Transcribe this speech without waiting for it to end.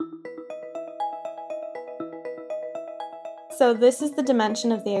So this is the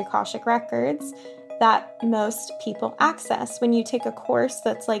dimension of the Akashic Records that most people access. When you take a course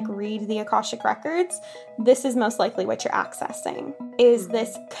that's like read the Akashic Records, this is most likely what you're accessing, is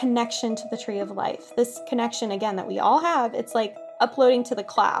this connection to the tree of life. This connection, again, that we all have. It's like uploading to the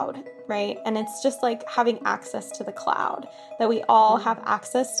cloud, right? And it's just like having access to the cloud that we all have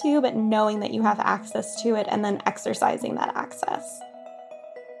access to, but knowing that you have access to it and then exercising that access.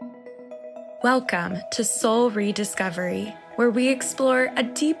 Welcome to Soul Rediscovery, where we explore a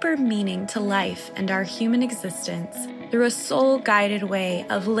deeper meaning to life and our human existence through a soul-guided way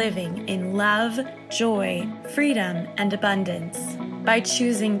of living in love, joy, freedom, and abundance. By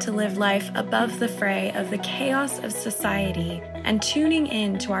choosing to live life above the fray of the chaos of society and tuning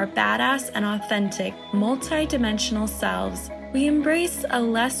in to our badass and authentic, multi-dimensional selves, we embrace a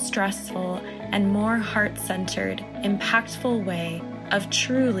less stressful and more heart-centered, impactful way of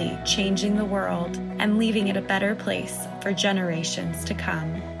truly changing the world and leaving it a better place for generations to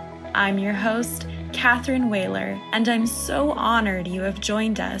come. I'm your host, Catherine Whaler, and I'm so honored you have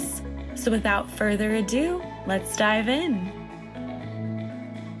joined us. So without further ado, let's dive in.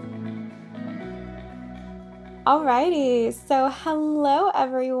 Alrighty, so hello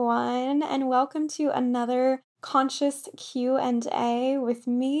everyone, and welcome to another Conscious Q&A with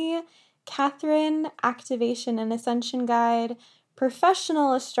me, Catherine, Activation and Ascension Guide,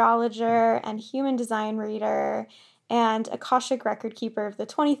 professional astrologer and human design reader, and Akashic record keeper of the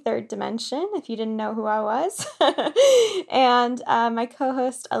 23rd dimension, if you didn't know who I was. And my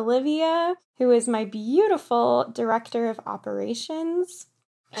co-host Olivia, who is my beautiful director of operations.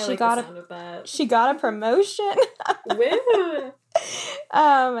 She got a promotion. Woo!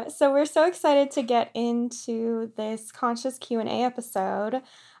 So we're so excited to get into this Conscious Q&A episode.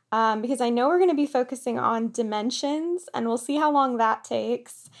 Because I know we're going to be focusing on dimensions, and we'll see how long that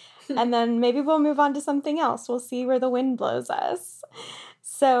takes. And then maybe we'll move on to something else. We'll see where the wind blows us.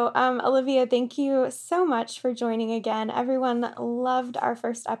 So, Olivia, thank you so much for joining again. Everyone loved our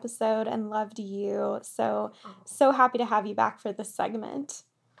first episode and loved you. So happy to have you back for this segment.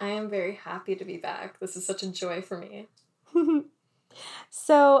 I am very happy to be back. This is such a joy for me.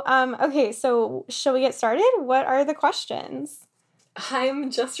 So, okay, so shall we get started? What are the questions?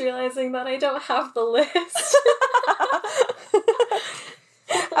 I'm just realizing that I don't have the list.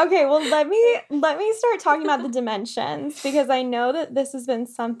 Okay, well, let me start talking about the dimensions, because I know that this has been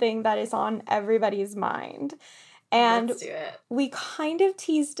something that is on everybody's mind. And let's do it. We kind of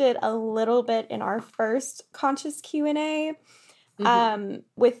teased it a little bit in our first Conscious Q&A,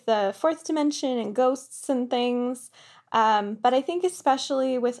 with the fourth dimension and ghosts and things. But I think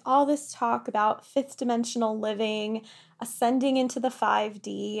especially with all this talk about fifth dimensional living, ascending into the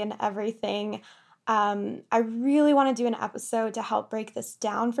 5D and everything, I really want to do an episode to help break this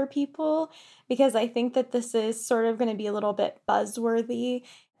down for people, because I think that this is sort of going to be a little bit buzzwordy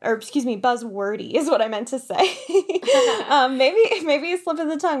is what I meant to say. Maybe a slip of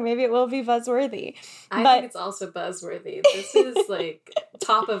the tongue. Maybe it will be buzzworthy. I think it's also buzzworthy. This is like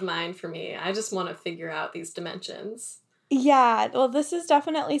top of mind for me. I just want to figure out these dimensions. Yeah, well, this is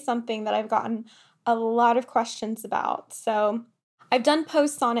definitely something that I've gotten a lot of questions about. So I've done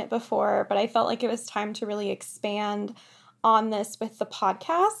posts on it before, but I felt like it was time to really expand on this with the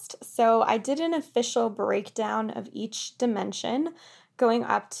podcast. So I did an official breakdown of each dimension going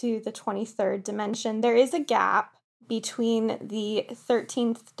up to the 23rd dimension. There is a gap between the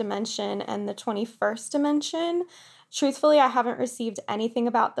 13th dimension and the 21st dimension. Truthfully, I haven't received anything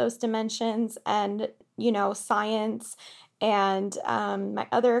about those dimensions, and, science and my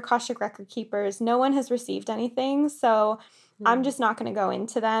other Akashic record keepers, no one has received anything. So I'm just not going to go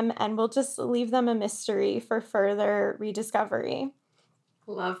into them, and we'll just leave them a mystery for further rediscovery.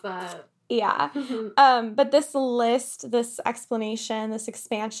 Love that. Yeah. But this list, this explanation, this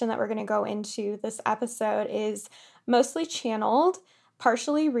expansion that we're going to go into this episode is mostly channeled,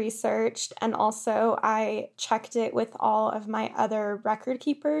 partially researched, and also I checked it with all of my other record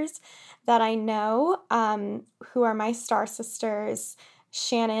keepers that I know, who are my star sisters,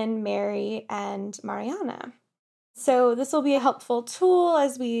 Shannon, Mary, and Mariana. So this will be a helpful tool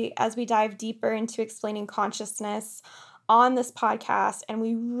as we dive deeper into explaining consciousness on this podcast, and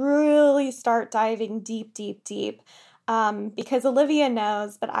we really start diving deep, because Olivia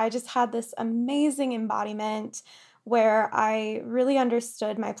knows, but I just had this amazing embodiment where I really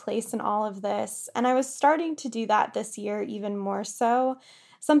understood my place in all of this, and I was starting to do that this year even more so,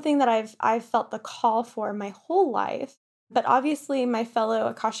 something that I've felt the call for my whole life. But obviously my fellow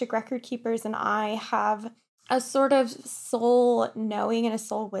Akashic record keepers and I have a sort of soul knowing and a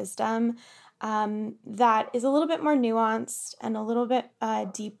soul wisdom that is a little bit more nuanced and a little bit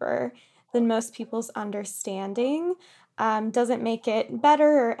deeper than most people's understanding. Doesn't make it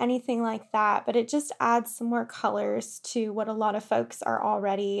better or anything like that, but it just adds some more colors to what a lot of folks are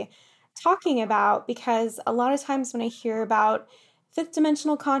already talking about, because a lot of times when I hear about fifth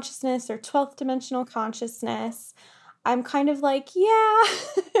dimensional consciousness or 12th dimensional consciousness, I'm kind of like, yeah,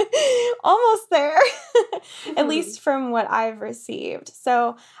 almost there, at least from what I've received.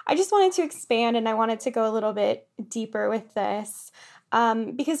 So I just wanted to expand, and I wanted to go a little bit deeper with this,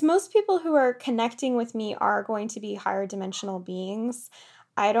 because most people who are connecting with me are going to be higher dimensional beings.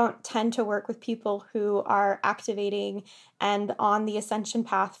 I don't tend to work with people who are activating and on the ascension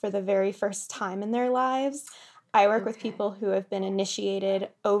path for the very first time in their lives. I work with people who have been initiated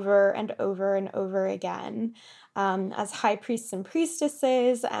over and over and over again, as high priests and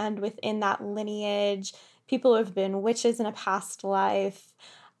priestesses, and within that lineage, people who have been witches in a past life.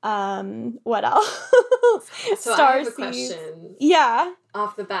 What else? So I have a question. Yeah.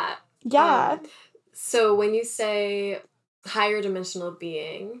 Off the bat. Yeah. So when you say higher dimensional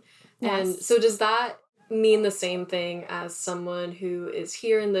being, and Yes. so does that mean the same thing as someone who is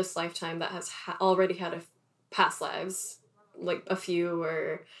here in this lifetime that has already had a past lives, like a few,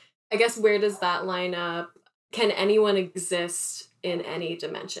 or I guess where does that line up? Can anyone exist in any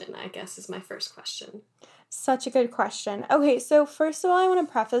dimension, I guess, is my first question. Such a good question. Okay, so first of all, I want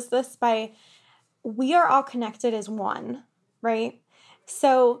to preface this by we are all connected as one, right?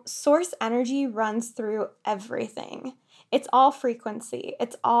 So source energy runs through everything. It's all frequency.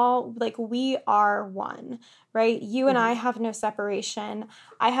 It's all like we are one, right? You and I have no separation.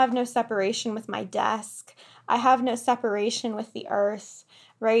 I have no separation with my desk. I have no separation with the earth,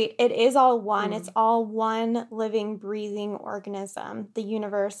 right? It is all one. It's all one living, breathing organism, the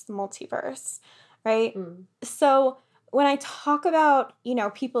universe, the multiverse, right? So when I talk about,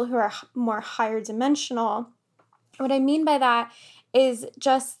 people who are more higher dimensional, what I mean by that is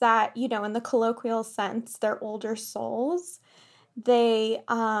just that, in the colloquial sense, they're older souls. They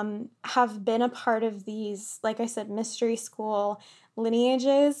have been a part of these, like I said, mystery school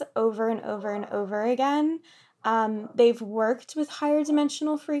lineages over and over and over again. They've worked with higher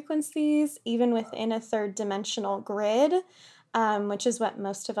dimensional frequencies, even within a third dimensional grid, which is what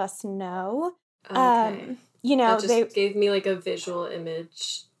most of us know. Okay. That just gave me like a visual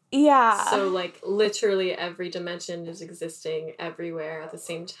image. Yeah. So like literally every dimension is existing everywhere at the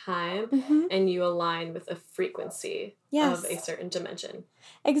same time, and you align with a frequency of a certain dimension.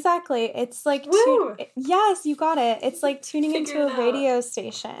 Exactly. It's like yes, you got it. It's like tuning into a radio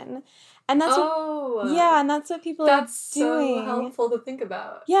station. And that's and that's what people are doing. That's so helpful to think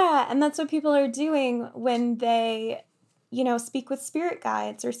about. Yeah, and that's what people are doing when they, speak with spirit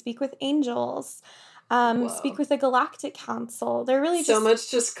guides or speak with angels. Speak with the Galactic Council. They're really so much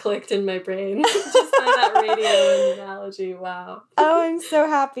just clicked in my brain just by that radio analogy. Wow. Oh, I'm so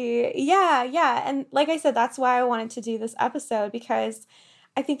happy. Yeah. And like I said, that's why I wanted to do this episode, because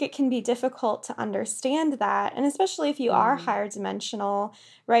I think it can be difficult to understand that. And especially if you are higher dimensional,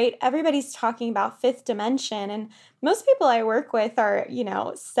 right? Everybody's talking about fifth dimension. And most people I work with are,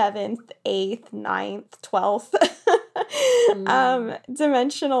 7th, 8th, 9th, 12th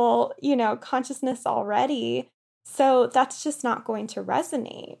dimensional, consciousness already. So that's just not going to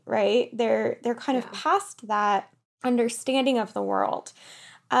resonate, right? They're kind of past that understanding of the world.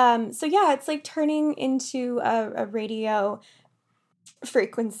 So it's like turning into a radio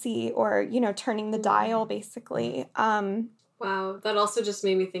frequency, or turning the dial, basically. Wow, that also just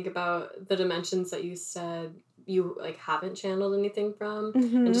made me think about the dimensions that you said you like haven't channeled anything from,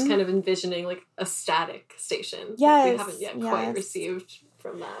 and just kind of envisioning like a static station. Yes, we haven't yet quite received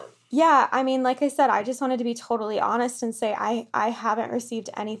from that. Yeah, I mean, like I said, I just wanted to be totally honest and say I haven't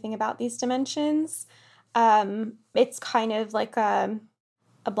received anything about these dimensions. It's kind of like a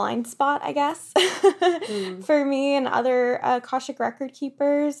blind spot, I guess, for me and other Akashic record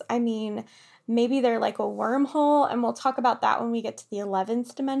keepers. I mean, maybe they're like a wormhole, and we'll talk about that when we get to the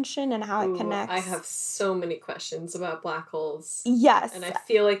 11th dimension and how it connects. I have so many questions about black holes. Yes. And I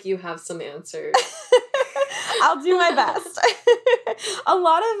feel like you have some answers. I'll do my best. A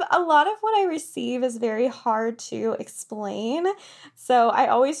lot of what I receive is very hard to explain. So I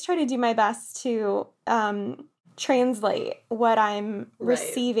always try to do my best to translate what I'm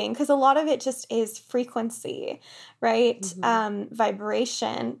receiving, because a lot of it just is frequency, right?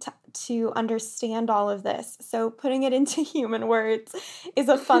 Vibration to understand all of this. So putting it into human words is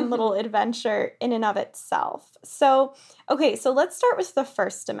a fun little adventure in and of itself. So, okay, so let's start with the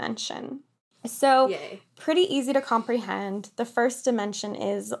first dimension. So pretty easy to comprehend. The first dimension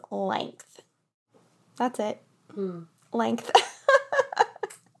is length. That's it. Length.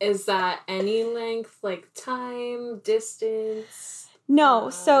 Is that any length, like time, distance? No,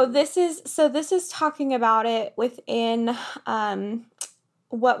 this is talking about it within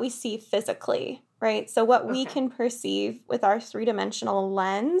what we see physically, right? So what we can perceive with our three-dimensional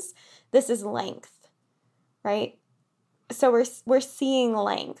lens, this is length, right? So we're seeing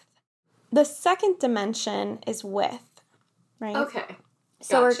length. The second dimension is width, right? Okay. Gotcha.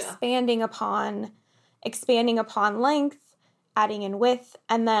 So we're expanding upon length, adding in width,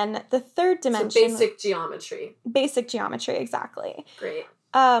 and then the third dimension. So basic geometry. Basic geometry, exactly. Great.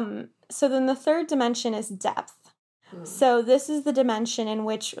 So then the third dimension is depth. So this is the dimension in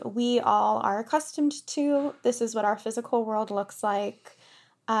which we all are accustomed to. This is what our physical world looks like.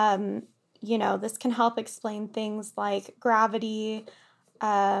 This can help explain things like gravity,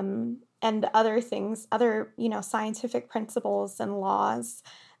 and other things, scientific principles and laws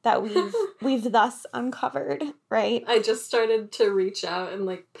that we've thus uncovered, right? I just started to reach out and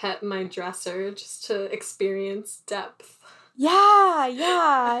pet my dresser just to experience depth.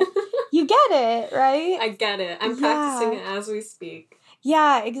 Yeah. You get it, right? I get it. I'm practicing it as we speak.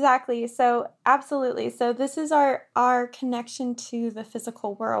 Yeah, exactly. So absolutely. So this is our connection to the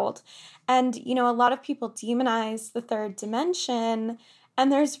physical world. And, a lot of people demonize the third dimension,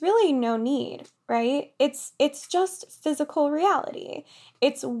 and there's really no need, right? It's just physical reality.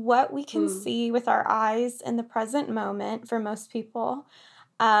 It's what we can see with our eyes in the present moment for most people.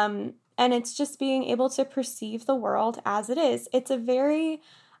 And it's just being able to perceive the world as it is. It's a very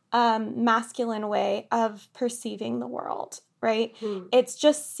masculine way of perceiving the world, right? It's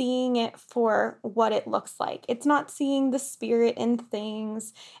just seeing it for what it looks like. It's not seeing the spirit in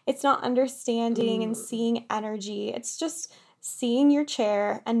things. It's not understanding and seeing energy. It's just seeing your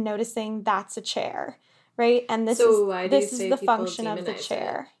chair and noticing that's a chair, right? And this is the function of the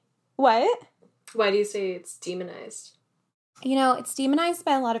chair. What? Why do you say it's demonized? It's demonized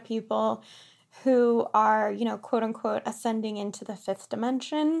by a lot of people who are, quote unquote, ascending into the fifth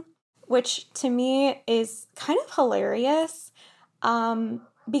dimension, which to me is kind of hilarious,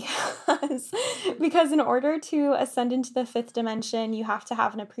 because in order to ascend into the fifth dimension, you have to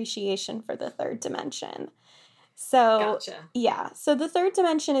have an appreciation for the third dimension. So, gotcha. Yeah. So the third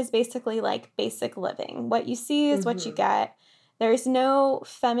dimension is basically like basic living. What you see is what you get. There's no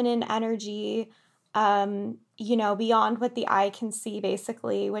feminine energy, beyond what the eye can see,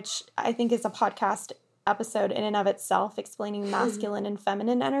 basically, which I think is a podcast episode in and of itself, explaining masculine and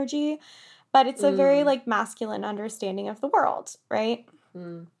feminine energy. But it's a very masculine understanding of the world, right?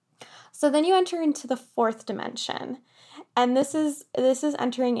 So then you enter into the fourth dimension, and this is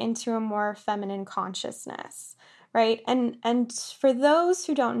entering into a more feminine consciousness, right? And for those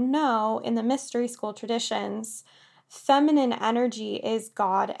who don't know, in the mystery school traditions, feminine energy is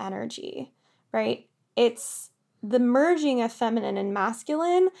God energy, right? It's the merging of feminine and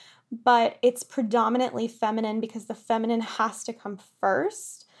masculine, but it's predominantly feminine because the feminine has to come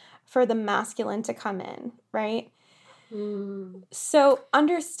first for the masculine to come in, right? So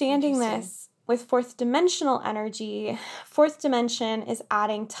understanding this with fourth dimensional energy, fourth dimension is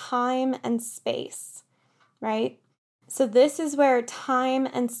adding time and space, right? So this is where time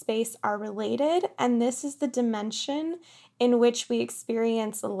and space are related, and this is the dimension in which we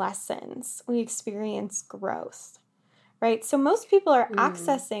experience lessons, we experience growth, right? So most people are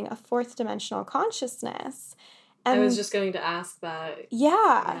accessing a fourth dimensional consciousness. And I was just going to ask that.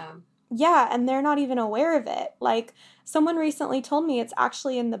 Yeah, and they're not even aware of it. Like, someone recently told me it's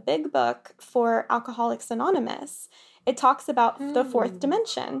actually in the big book for Alcoholics Anonymous. It talks about the fourth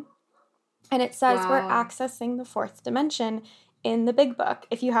dimension. And it says we're accessing the fourth dimension in the big book.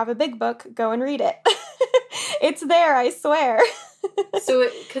 If you have a big book, go and read it. It's there, I swear. So,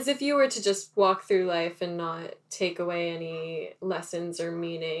 because if you were to just walk through life and not take away any lessons or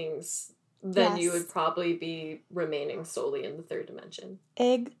meanings, then you would probably be remaining solely in the third dimension.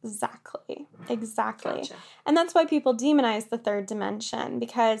 Exactly. Gotcha. And that's why people demonize the third dimension,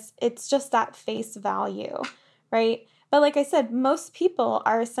 because it's just that face value, right? But like I said, most people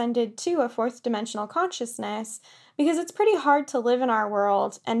are ascended to a fourth dimensional consciousness because it's pretty hard to live in our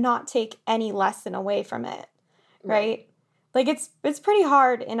world and not take any lesson away from it, right? Like, it's pretty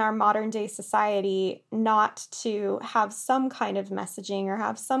hard in our modern day society not to have some kind of messaging or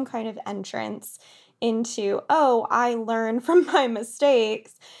have some kind of entrance into, oh, I learn from my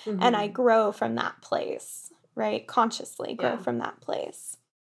mistakes and I grow from that place, right? Consciously grow from that place.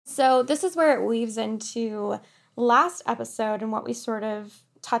 So this is where it weaves into last episode and what we sort of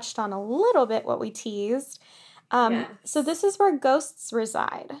touched on a little bit, what we teased. So this is where ghosts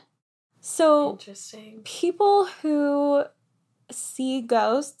reside. So interesting. People who see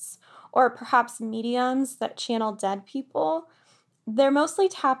ghosts, or perhaps mediums that channel dead people, they're mostly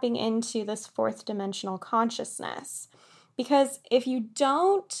tapping into this fourth dimensional consciousness. Because if you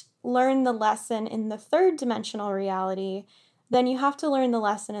don't learn the lesson in the third dimensional reality, then you have to learn the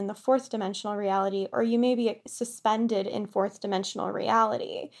lesson in the fourth dimensional reality, or you may be suspended in fourth dimensional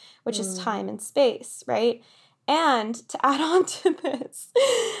reality, which is time and space, right? And to add on to this,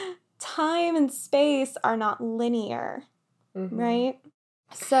 time and space are not linear, right?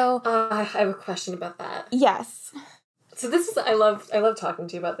 So I have a question about that. Yes. So this is, I love talking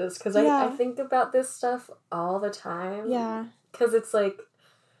to you about this, because I think about this stuff all the time. Yeah. Because it's like,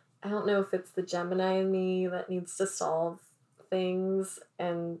 I don't know if it's the Gemini in me that needs to solve things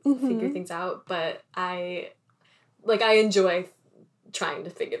and figure things out, but I enjoy trying to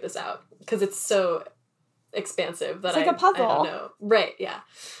figure this out, because it's so expansive that it's like a puzzle. I don't know. Right, yeah.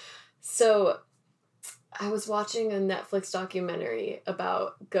 So I was watching a Netflix documentary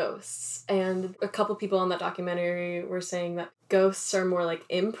about ghosts, and a couple people on that documentary were saying that ghosts are more like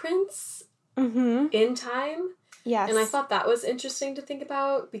imprints in time. Yes. And I thought that was interesting to think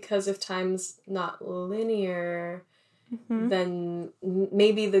about, because if time's not linear, then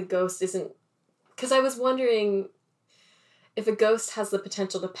maybe the ghost isn't... Because I was wondering if a ghost has the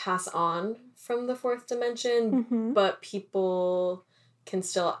potential to pass on from the fourth dimension, but people can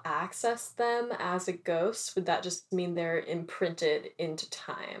still access them as a ghost. Would that just mean they're imprinted into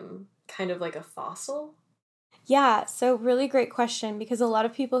time? Kind of like a fossil? Yeah, so really great question, because a lot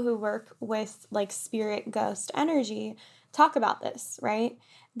of people who work with like spirit ghost energy talk about this, right?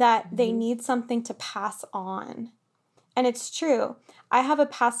 That they need something to pass on. And it's true. I have a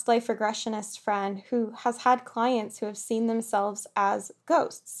past life regressionist friend who has had clients who have seen themselves as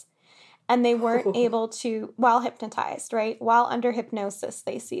ghosts. And they weren't able to, while hypnotized, right? While under hypnosis,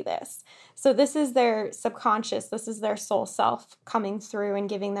 they see this. So this is their subconscious. This is their soul self coming through and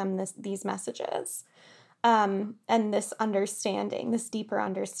giving them these messages. And this understanding, this deeper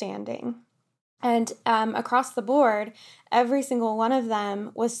understanding. And across the board, every single one of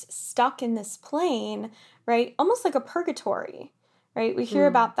them was stuck in this plane, right? Almost like a purgatory, right? We hear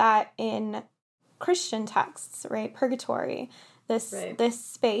about that in Christian texts, right? Purgatory, this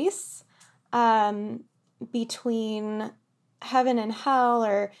space between heaven and hell,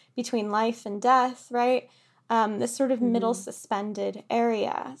 or between life and death, right? This sort of middle suspended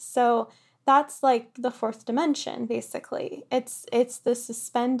area. So that's like the fourth dimension, basically. It's the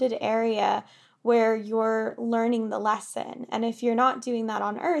suspended area where you're learning the lesson. And if you're not doing that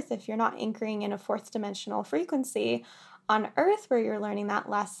on Earth, if you're not anchoring in a fourth dimensional frequency on Earth where you're learning that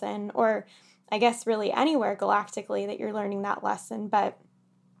lesson, or I guess really anywhere galactically that you're learning that lesson, but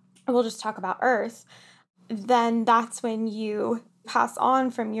we'll just talk about Earth, then that's when you pass on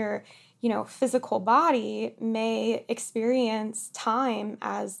from your, physical body, may experience time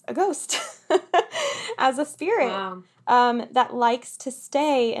as a ghost, as a spirit that likes to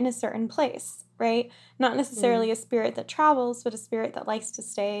stay in a certain place, right? Not necessarily a spirit that travels, but a spirit that likes to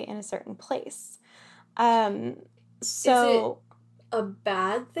stay in a certain place. Is it a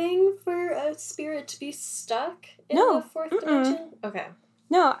bad thing for a spirit to be stuck in the fourth dimension? Okay.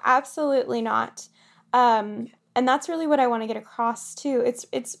 No, absolutely not. And that's really what I want to get across too.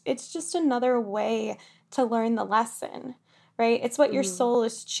 It's just another way to learn the lesson, right? It's what your soul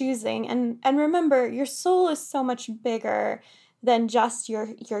is choosing. And remember, your soul is so much bigger than just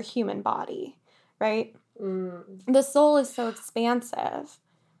your human body, right? The soul is so expansive.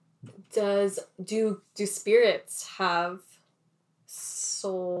 Do spirits have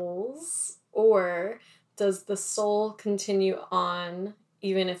souls, or does the soul continue on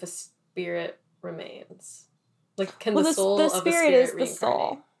even if a spirit remains? Like, can the soul of a spirit is reincarnate? The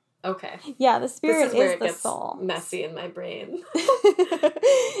soul. Okay. Yeah, the spirit this is where is it the gets soul. Messy in my brain.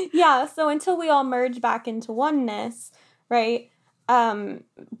 Yeah, so until we all merge back into oneness, right?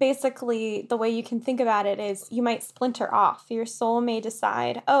 Basically, the way you can think about it is you might splinter off. Your soul may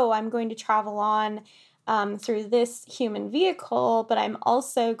decide, oh, I'm going to travel on through this human vehicle, but I'm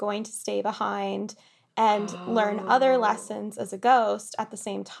also going to stay behind and learn other lessons as a ghost at the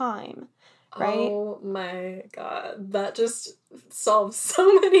same time, right? Oh my god, that just solves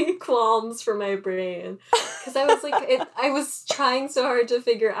so many qualms for my brain. Because I was like, I was trying so hard to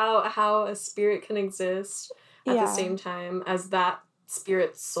figure out how a spirit can exist at the same time as that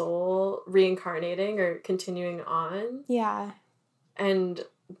spirit's soul reincarnating or continuing on. Yeah. And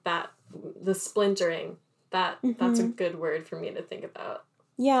the splintering, that's a good word for me to think about.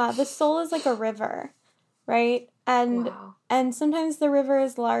 Yeah, the soul is like a river, right? And sometimes the river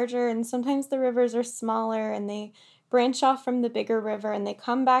is larger and sometimes the rivers are smaller, and they branch off from the bigger river and they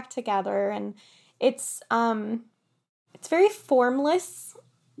come back together, and it's very formless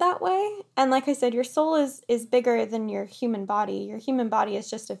that way. And like I said, your soul is bigger than your human body. Your human body is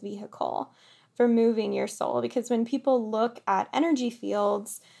just a vehicle for moving your soul. Because when people look at energy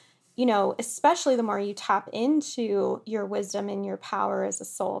fields, you know, especially the more you tap into your wisdom and your power as a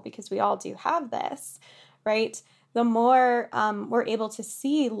soul, because we all do have this, right? The more we're able to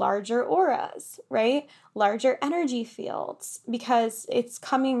see larger auras, right? Larger energy fields, because it's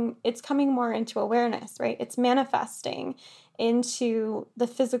coming more into awareness, right? It's manifesting into the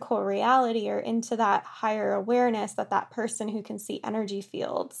physical reality, or into that higher awareness that that person who can see energy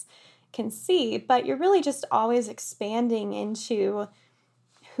fields can see. But you're really just always expanding into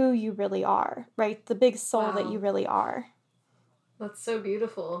who you really are, right? The big soul that you really are. That's so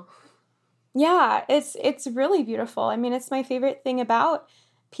beautiful. Yeah, it's really beautiful. I mean, it's my favorite thing about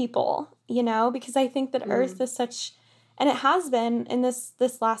people, you know, because I think that Earth is such, and it has been in this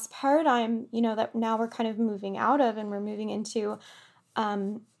last paradigm, you know, that now we're kind of moving out of, and we're moving into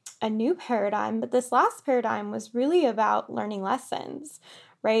a new paradigm. But this last paradigm was really about learning lessons,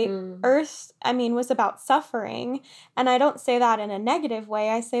 right? Earth, I mean, was about suffering. And I don't say that in a negative way.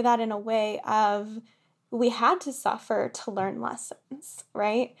 I say that in a way of, we had to suffer to learn lessons,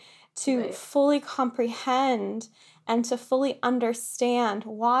 right? To fully comprehend and to fully understand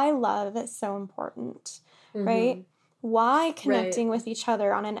why love is so important, right? Why connecting with each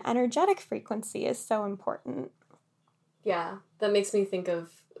other on an energetic frequency is so important. Yeah, that makes me think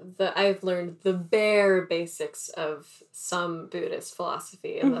of I've learned the bare basics of some Buddhist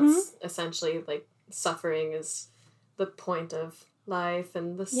philosophy, and that's essentially like suffering is the point of life,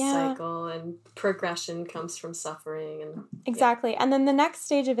 and the cycle and progression comes from suffering. And exactly. And then the next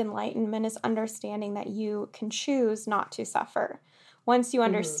stage of enlightenment is understanding that you can choose not to suffer. Once you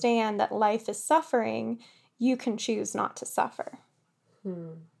understand that life is suffering, you can choose not to suffer.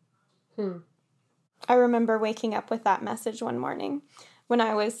 I remember waking up with that message one morning when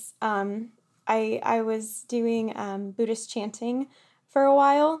I was I was doing Buddhist chanting for a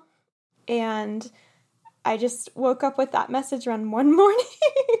while, and I just woke up with that message one morning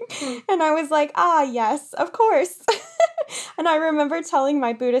and I was like, yes, of course. And I remember telling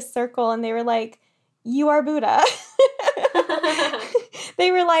my Buddhist circle, and they were like, you are Buddha.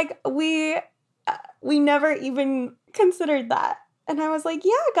 They were like, we never even considered that. And I was like,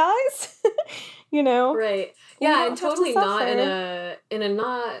 yeah, guys, you know? Right. Yeah, and totally not in a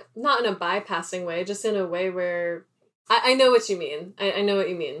not in a bypassing way, just in a way where I know what you mean. I know what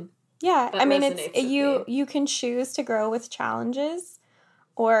you mean. Yeah, I mean, it's you can choose to grow with challenges,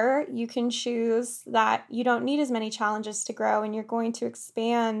 or you can choose that you don't need as many challenges to grow, and you're going to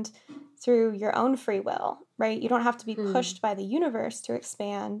expand through your own free will, right? You don't have to be pushed by the universe to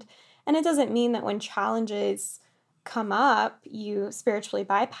expand. And it doesn't mean that when challenges come up, you spiritually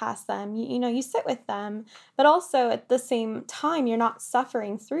bypass them. You know, you sit with them, but also at the same time, you're not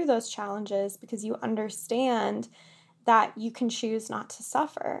suffering through those challenges, because you understand that you can choose not to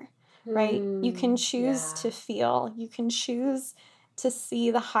suffer. Right? You can choose to feel. You can choose to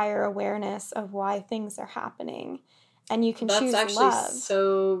see the higher awareness of why things are happening. And you can choose love. That's actually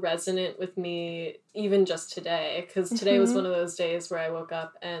so resonant with me even just today, because today was one of those days where I woke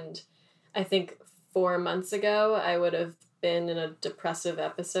up, and I think 4 months ago I would have been in a depressive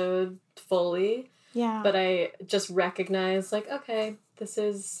episode fully. Yeah. But I just recognized, like, okay, this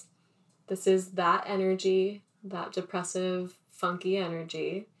is that energy, that depressive, funky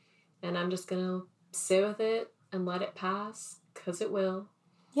energy. And I'm just going to sit with it and let it pass, because it will.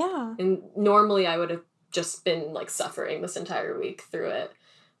 Yeah. And normally I would have just been, like, suffering this entire week through it.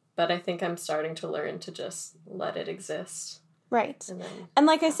 But I think I'm starting to learn to just let it exist. Right. And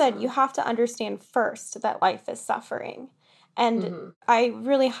like I said, you have to understand first that life is suffering. And I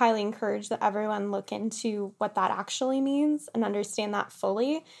really highly encourage that everyone look into what that actually means and understand that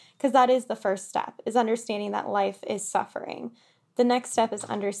fully, because that is the first step, is understanding that life is suffering. The next step is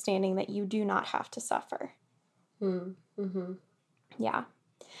understanding that you do not have to suffer. Yeah.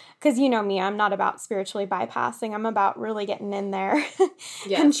 Because you know me, I'm not about spiritually bypassing. I'm about really getting in there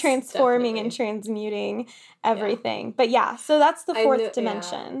and transforming and transmuting everything. Yeah. But yeah, so that's the fourth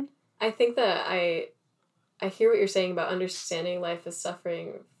dimension. Yeah. I think that I hear what you're saying about understanding life as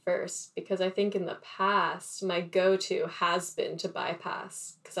suffering first, because I think in the past, my go-to has been to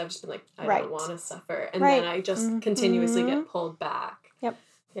bypass, because I've just been like, I don't want to suffer. And then I just continuously get pulled back. Yep.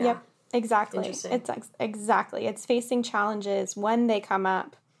 Yeah. Yep. Exactly. It's exactly. It's facing challenges when they come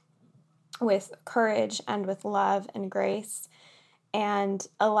up with courage and with love and grace, and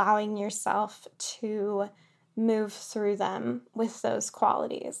allowing yourself to move through them with those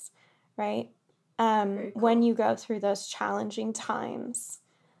qualities, right? Cool. When you go through those challenging times,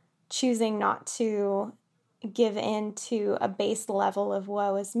 choosing not to give in to a base level of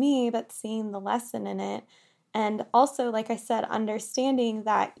woe is me, but seeing the lesson in it, And also, like I said, understanding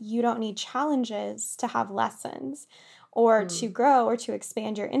that you don't need challenges to have lessons or to Mm. grow or to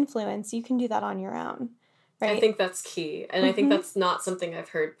expand your influence. You can do that on your own, I right? think that's key. And I think that's not something I've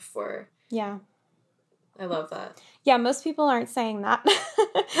heard before. Yeah. I love that. Yeah, most people aren't saying that.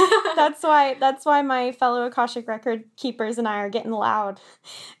 That's why my fellow Akashic record keepers and I are getting loud.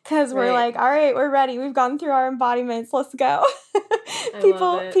 Because we're Right. like, all right, we're ready. We've gone through our embodiments. Let's go. I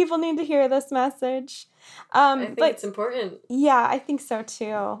love it. People need to hear this message. I think But it's important. yeah, I think so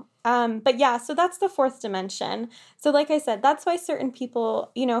too. But yeah, so that's the fourth dimension. So like I said, that's why certain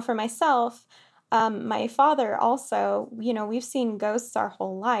people, for myself, my father also, we've seen ghosts our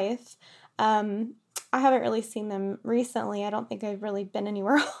whole life. I haven't really seen them recently. I don't think I've really been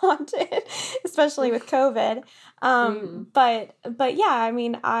anywhere haunted, especially with COVID. But yeah, I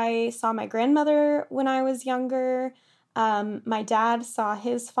mean, I saw my grandmother when I was younger. My dad saw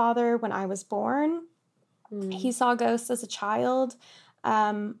his father when I was born. He saw ghosts as a child.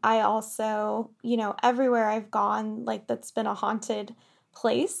 I also, everywhere I've gone, like that's been a haunted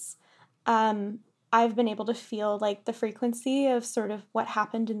place, I've been able to feel like the frequency of sort of what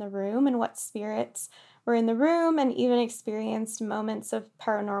happened in the room and what spirits were in the room, and even experienced moments of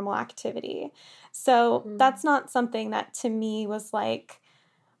paranormal activity. So that's not something that to me was like,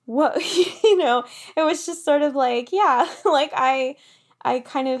 what, it was just sort of like, yeah, like I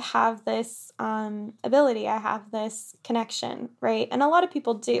kind of have this ability. I have this connection, right? And a lot of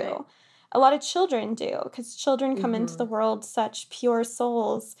people do. Right. A lot of children do, because children come into the world such pure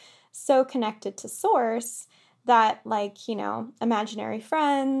souls, so connected to source that, like, imaginary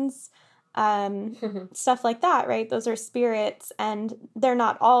friends, stuff like that, right? Those are spirits, and they're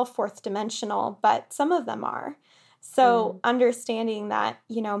not all fourth dimensional, but some of them are. So understanding that,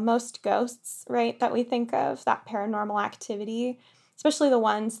 most ghosts, right, that we think of, that paranormal activity, especially the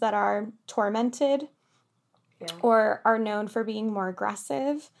ones that are tormented or are known for being more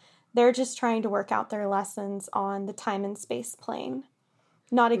aggressive, they're just trying to work out their lessons on the time and space plane,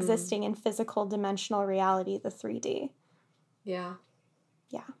 not existing in physical dimensional reality, the 3D. Yeah.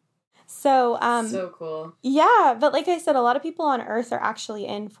 Yeah. So, so cool. Yeah, but like I said, a lot of people on Earth are actually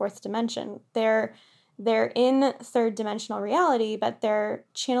in fourth dimension. They're in third dimensional reality, but they're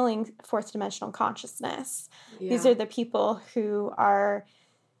channeling fourth dimensional consciousness. Yeah. These are the people who are,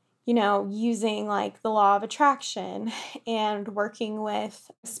 using like the law of attraction and working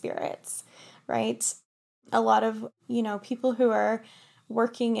with spirits, right? A lot of, people who are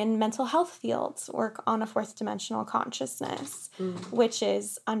working in mental health fields work on a fourth dimensional consciousness, which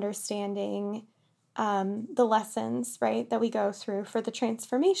is understanding the lessons, right, that we go through for the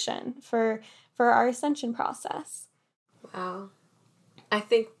transformation, for our ascension process. Wow. I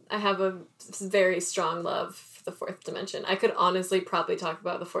think I have a very strong love for the fourth dimension. I could honestly probably talk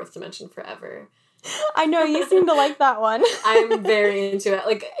about the fourth dimension forever. I know, you seem to like that one. I'm very into it.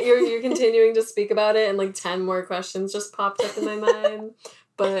 Like, you're continuing to speak about it, and like 10 more questions just popped up in my mind.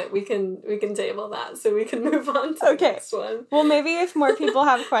 But we can table that, so we can move on to the next one. Well, maybe if more people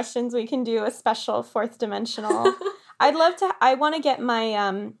have questions, we can do a special fourth dimensional. I want to get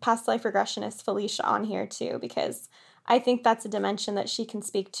my past life regressionist Felicia on here too, because I think that's a dimension that she can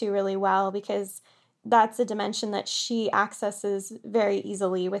speak to really well, because that's a dimension that she accesses very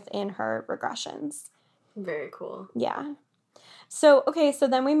easily within her regressions. Very cool. Yeah. So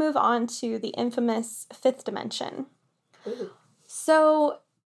then we move on to the infamous fifth dimension. Ooh. So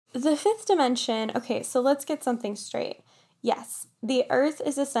the fifth dimension, so let's get something straight. Yes, the Earth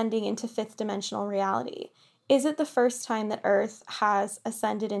is ascending into fifth dimensional reality. Is it the first time that Earth has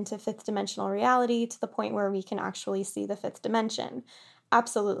ascended into fifth dimensional reality to the point where we can actually see the fifth dimension?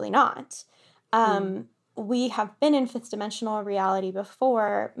 Absolutely not. We have been in fifth dimensional reality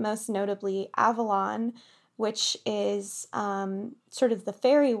before, most notably Avalon, which is sort of the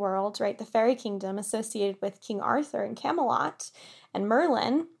fairy world, right? The fairy kingdom associated with King Arthur and Camelot and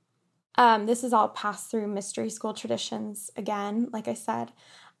Merlin. This is all passed through mystery school traditions again, like I said.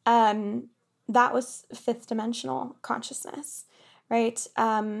 That was fifth dimensional consciousness, right?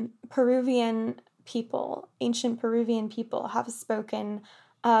 Peruvian people, ancient Peruvian people have spoken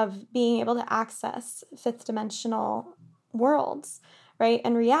of being able to access fifth dimensional worlds, right?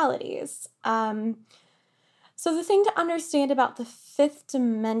 And realities. So the thing to understand about the fifth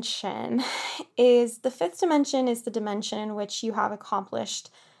dimension is the dimension in which you have accomplished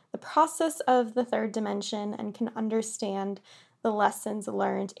the process of the third dimension and can understand the lessons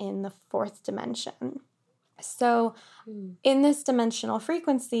learned in the fourth dimension. So in this dimensional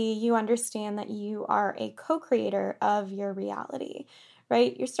frequency, you understand that you are a co-creator of your reality,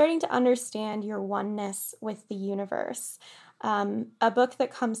 right? You're starting to understand your oneness with the universe. A book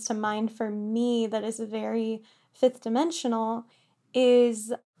that comes to mind for me that is very fifth dimensional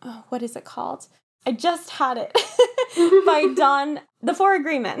is, what is it called? I just had it by Don, The Four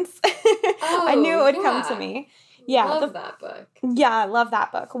Agreements. I knew it would come to me. Yeah, love that book. Yeah, I love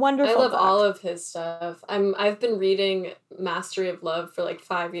that book. Wonderful I love book. all of his stuff. I've been reading Mastery of Love for like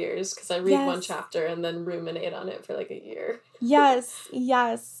 5 years because I read one chapter and then ruminate on it for like a year. Yes.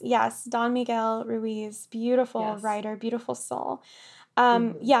 Don Miguel Ruiz, beautiful writer, beautiful soul.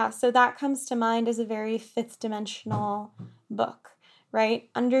 Yeah, so that comes to mind as a very fifth dimensional book, right?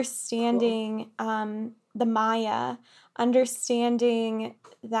 Understanding the Maya, understanding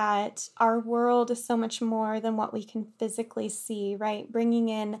that our world is so much more than what we can physically see, right? Bringing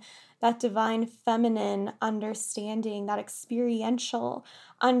in that divine feminine understanding, that experiential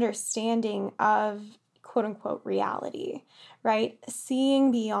understanding of quote unquote reality, right?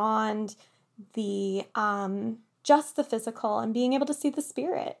 Seeing beyond the just the physical and being able to see the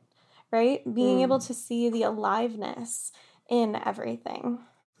spirit, right? Being able to see the aliveness in everything.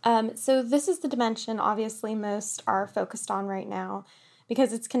 So this is the dimension obviously most are focused on right now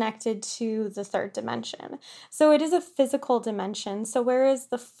because it's connected to the third dimension. So it is a physical dimension. So whereas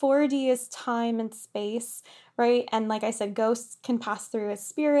the 4D is time and space, right? And like I said, ghosts can pass through as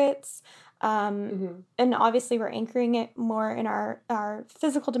spirits. And obviously we're anchoring it more in our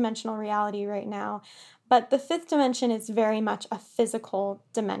physical dimensional reality right now. But the fifth dimension is very much a physical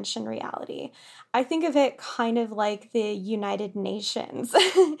dimension reality. I think of it kind of like the United Nations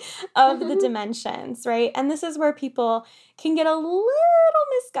of the dimensions, right? And this is where people can get a little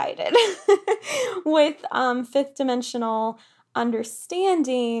misguided with fifth dimensional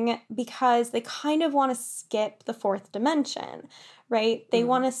understanding because they kind of want to skip the fourth dimension, right? They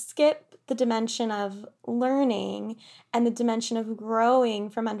want to skip the dimension of learning and the dimension of growing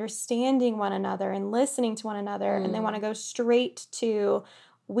from understanding one another and listening to one another. And they want to go straight to,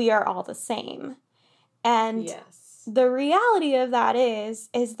 we are all the same. And the reality of that is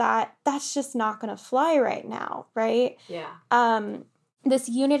that that's just not going to fly right now, right? Yeah. This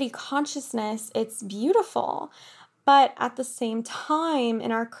unity consciousness, it's beautiful. But at the same time,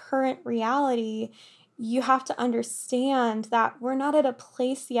 in our current reality, you have to understand that we're not at a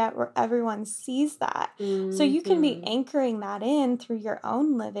place yet where everyone sees that. So you can be anchoring that in through your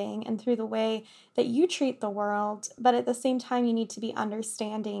own living and through the way that you treat the world. But at the same time, you need to be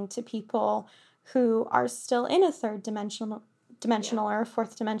understanding to people who are still in a third dimensional or a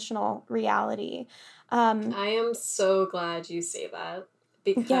fourth dimensional reality. I am so glad you say that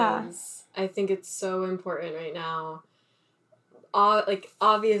because I think it's so important right now.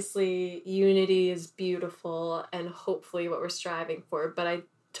 Obviously unity is beautiful and hopefully what we're striving for, but I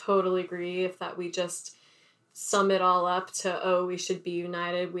totally agree if that we just sum it all up to, we should be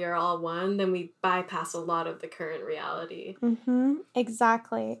united, we are all one, then we bypass a lot of the current reality.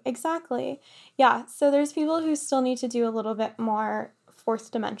 Exactly. Yeah, so there's people who still need to do a little bit more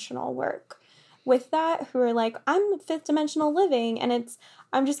fourth dimensional work with that, who are like, I'm fifth dimensional living, and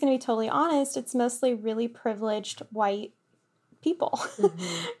I'm just going to be totally honest, it's mostly really privileged white people,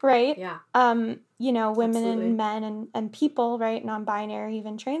 right? Yeah. Women Absolutely. and men and people, right? Non-binary,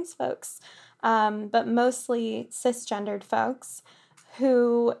 even trans folks, but mostly cisgendered folks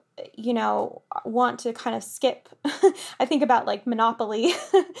who, want to kind of skip. I think about like Monopoly,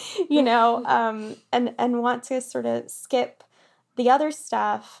 and want to sort of skip the other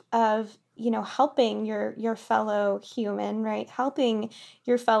stuff of, helping your fellow human, right? Helping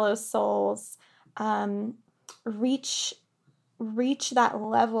your fellow souls reach that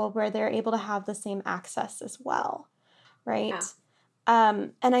level where they're able to have the same access as well, right? Yeah.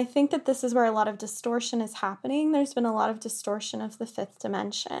 And I think that this is where a lot of distortion is happening. There's been a lot of distortion of the fifth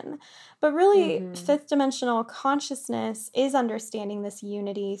dimension. But really, fifth dimensional consciousness is understanding this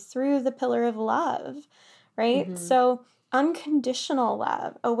unity through the pillar of love, right? So unconditional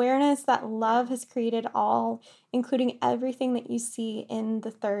love, awareness that love has created all, including everything that you see in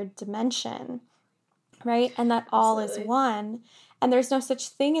the third dimension. Right? And that all is one. And there's no such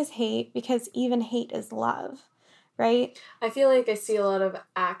thing as hate because even hate is love. Right? I feel like I see a lot of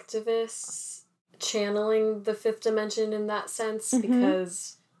activists channeling the fifth dimension in that sense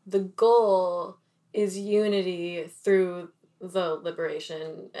because the goal is unity through the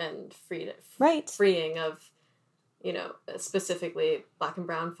liberation and freeing of, specifically Black and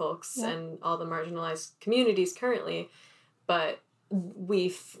brown folks and all the marginalized communities currently. But we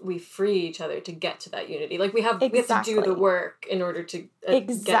free each other to get to that unity. Like we have to do the work in order to get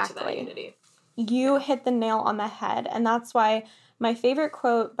to that unity. You hit the nail on the head. And that's why my favorite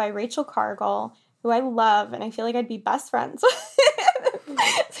quote by Rachel Cargle, who I love, and I feel like I'd be best friends.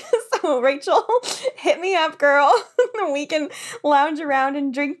 So Rachel, hit me up, girl. we can lounge around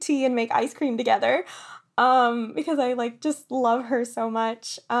and drink tea and make ice cream together. Because I like just love her so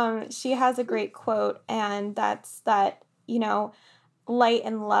much. She has a great quote, and that's that, light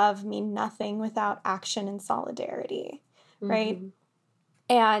and love mean nothing without action and solidarity, right? Mm-hmm.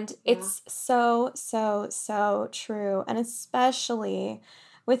 And Yeah. it's so, so, so true. And especially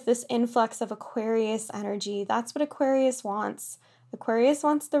with this influx of Aquarius energy, that's what Aquarius wants. Aquarius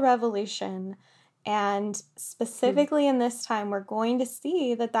wants the revolution. And specifically in this time, we're going to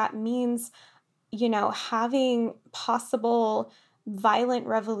see that means, having possible violent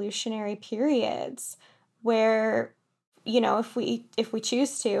revolutionary periods where, if we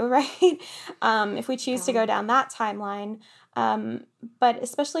choose to, right? If we choose to go down that timeline, but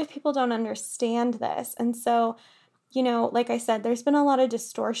especially if people don't understand this. And so, like I said, there's been a lot of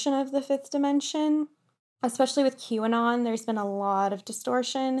distortion of the fifth dimension, especially with QAnon. There's been a lot of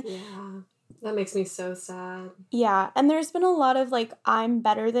distortion. Yeah. That makes me so sad. Yeah. And there's been a lot of like, I'm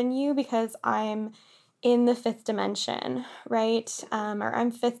better than you because I'm in the fifth dimension, right? Or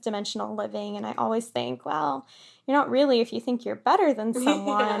I'm fifth dimensional living. And I always think, well, you're not really if you think you're better than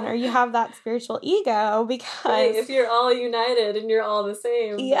someone or you have that spiritual ego because... Right, if you're all united and you're all the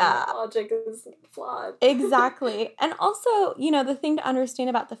same, yeah, logic is flawed. Exactly. And also, the thing to understand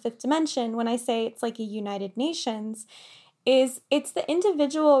about the fifth dimension, when I say it's like a United Nations, is it's the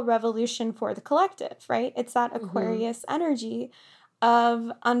individual revolution for the collective, right? It's that Aquarius energy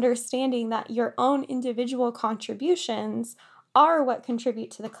of understanding that your own individual contributions are what contribute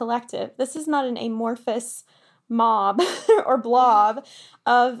to the collective. This is not an amorphous mob or blob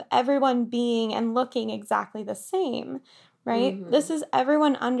of everyone being and looking exactly the same, right? This is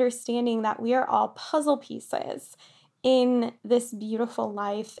everyone understanding that we are all puzzle pieces in this beautiful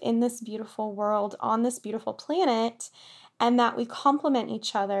life, in this beautiful world, on this beautiful planet, and that we complement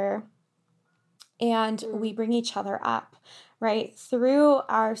each other and we bring each other up, right? Through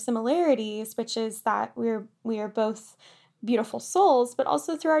our similarities, which is that we are both beautiful souls, but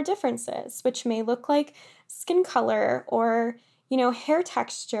also through our differences, which may look like skin color or, hair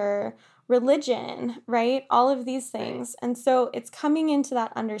texture, religion, right? All of these things. Right. And so it's coming into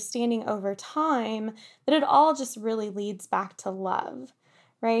that understanding over time that it all just really leads back to love,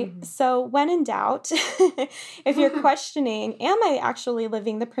 right? So when in doubt, if you're questioning, am I actually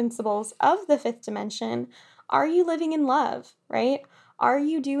living the principles of the fifth dimension? Are you living in love, right? Are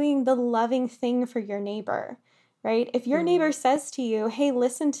you doing the loving thing for your neighbor, right? If your neighbor says to you, hey,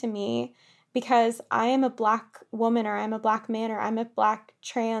 listen to me because I am a Black woman or I'm a Black man or I'm a Black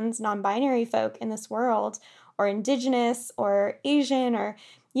trans non-binary folk in this world or Indigenous or Asian or,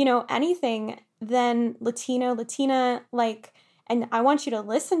 anything, then Latina, like, and I want you to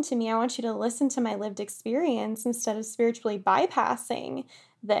listen to me. I want you to listen to my lived experience instead of spiritually bypassing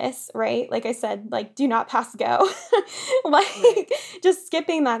this, right? Like I said, like, do not pass go. Just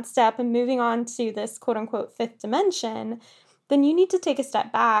skipping that step and moving on to this quote unquote fifth dimension, then you need to take a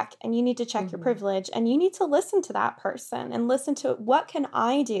step back and you need to check your privilege and you need to listen to that person and listen to what can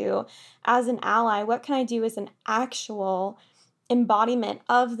I do as an ally? What can I do as an actual embodiment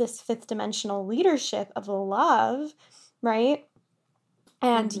of this fifth dimensional leadership of love, right?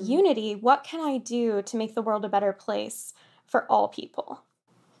 And unity. What can I do to make the world a better place for all people?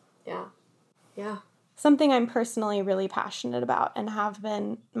 Yeah. Something I'm personally really passionate about and have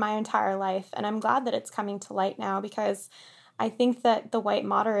been my entire life. And I'm glad that it's coming to light now because I think that the white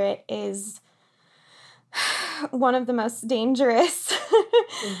moderate is one of the most dangerous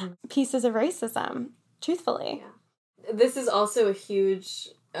pieces of racism, truthfully. Yeah. This is also a huge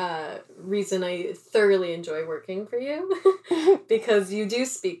reason I thoroughly enjoy working for you because you do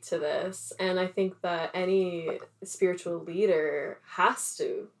speak to this, and I think that any spiritual leader has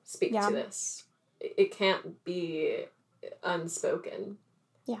to speak to this. It can't be unspoken.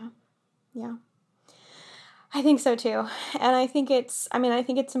 Yeah. I think so too. And I think it's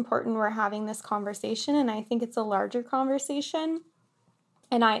important we're having this conversation, and I think it's a larger conversation.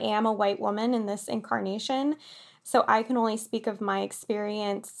 And I am a white woman in this incarnation, so I can only speak of my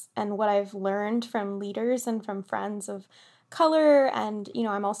experience and what I've learned from leaders and from friends of color. And,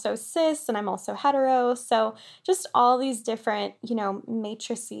 I'm also cis and I'm also hetero. So just all these different,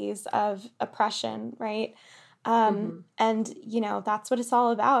 matrices of oppression, right? And, that's what it's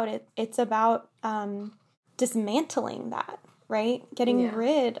all about. It's about dismantling that, right? Getting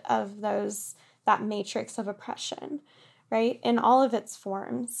rid of that matrix of oppression, right? In all of its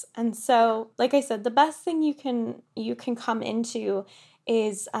forms. And so, like I said, the best thing you can come into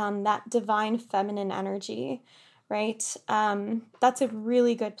is that divine feminine energy, right? That's a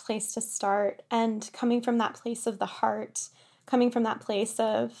really good place to start. And coming from that place of the heart, coming from that place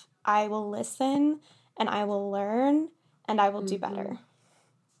of, I will listen and I will learn and I will do Mm-hmm. better.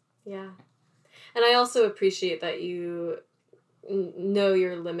 Yeah. And I also appreciate that you know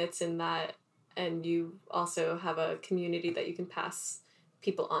your limits in that, and you also have a community that you can pass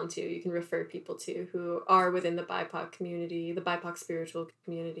people onto. You can refer people to who are within the BIPOC community, the BIPOC spiritual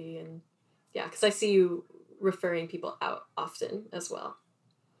community, and yeah, because I see you referring people out often as well.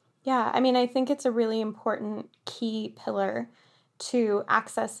 Yeah, I mean, I think it's a really important key pillar to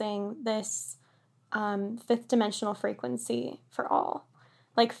accessing this fifth dimensional frequency for all.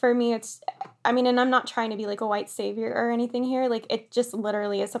 Like for me, and I'm not trying to be like a white savior or anything here. Like it just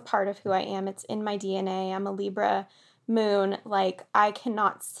literally is a part of who I am. It's in my DNA. I'm a Libra moon. Like I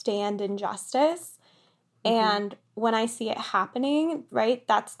cannot stand injustice. Mm-hmm. And when I see it happening, right,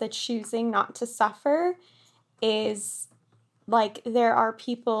 that's the choosing not to suffer is like there are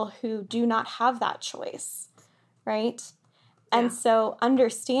people who do not have that choice, right? And so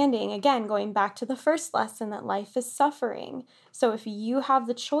understanding, again, going back to the first lesson that life is suffering. So if you have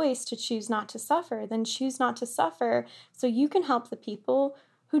the choice to choose not to suffer, then choose not to suffer so you can help the people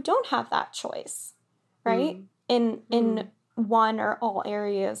who don't have that choice, right? In one or all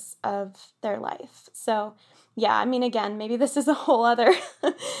areas of their life. So yeah, I mean, again, maybe this is a whole other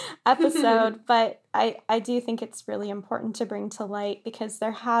episode, but I do think it's really important to bring to light because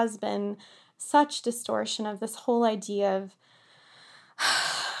there has been such distortion of this whole idea of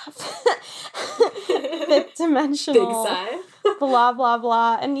fifth dimensional, big sigh. blah, blah,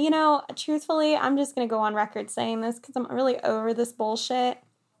 blah. And, truthfully, I'm just going to go on record saying this because I'm really over this bullshit.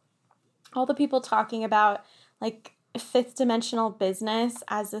 All the people talking about, like, fifth dimensional business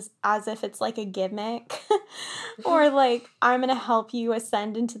as if it's, like, a gimmick. Or, like, I'm going to help you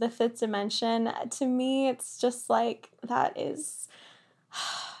ascend into the fifth dimension. To me, it's just, like, that's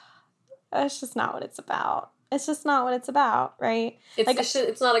just not what it's about. It's just not what it's about, right?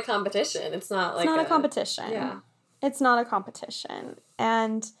 It's not a competition. It's not a competition. Yeah. It's not a competition.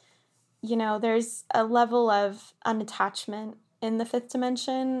 And, there's a level of unattachment in the fifth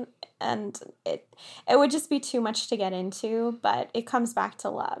dimension, and it would just be too much to get into, but it comes back to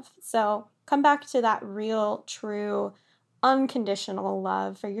love. So come back to that real, true, unconditional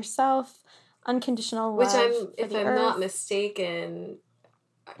love for yourself, unconditional love for if the I'm earth. not mistaken,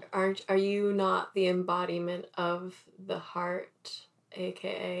 are you not the embodiment of the heart,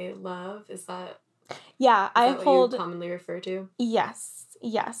 aka love? Is that what you commonly refer to? Yes.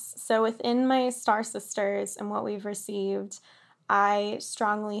 So within my star sisters and what we've received, I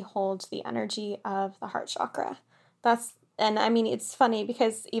strongly hold the energy of the heart chakra. And I mean, it's funny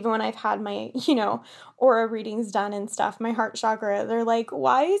because even when I've had my, aura readings done and stuff, my heart chakra, they're like,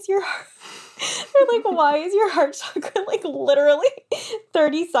 why is your heart chakra like literally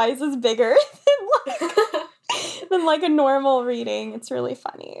 30 sizes bigger than like a normal reading? It's really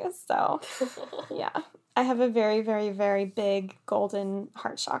funny. So yeah, I have a very, very, very big golden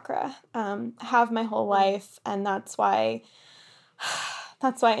heart chakra. Have my whole life, and that's why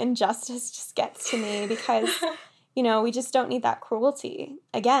injustice just gets to me because we just don't need that cruelty.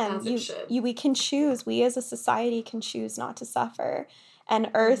 Again, we can choose. We as a society can choose not to suffer.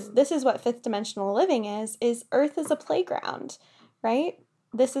 And Earth, this is what fifth dimensional living is Earth is a playground, right?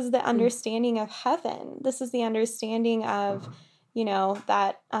 This is the understanding of heaven. This is the understanding of,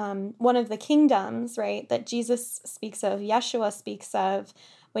 that one of the kingdoms, right, that Jesus speaks of, Yeshua speaks of,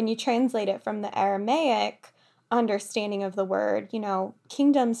 when you translate it from the Aramaic understanding of the word,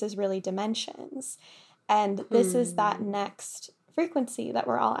 kingdoms is really dimensions. And this is that next frequency that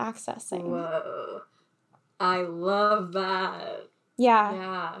we're all accessing. Whoa. I love that.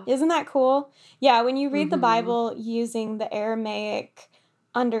 Yeah. Isn't that cool? Yeah, when you read the Bible using the Aramaic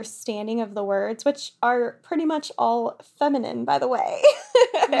understanding of the words, which are pretty much all feminine, by the way.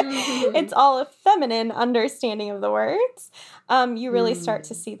 It's all a feminine understanding of the words. You really start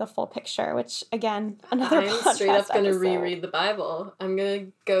to see the full picture, which, again, another podcast I'm straight up going to episode. reread the Bible. I'm going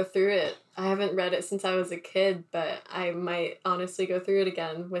to go through it. I haven't read it since I was a kid, but I might honestly go through it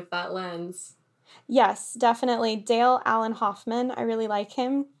again with that lens. Yes, definitely. Dale Allen Hoffman, I really like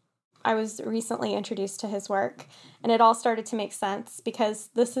him. I was recently introduced to his work, and it all started to make sense because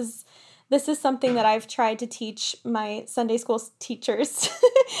this is something that I've tried to teach my Sunday school teachers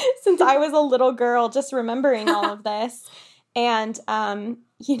since I was a little girl, just remembering all of this. And,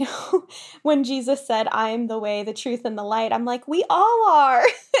 when Jesus said, I am the way, the truth, and the light, I'm like, we all are,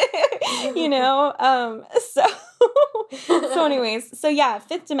 So anyways, so yeah,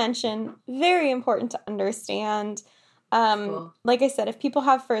 fifth dimension, very important to understand. Cool. Like I said, if people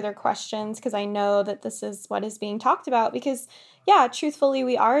have further questions, because I know that this is what is being talked about, because yeah, truthfully,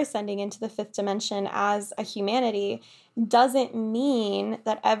 we are ascending into the fifth dimension as a humanity. doesn't mean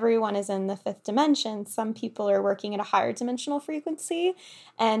that everyone is in the fifth dimension. Some people are working at a higher dimensional frequency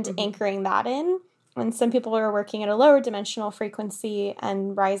and anchoring that in, and some people are working at a lower dimensional frequency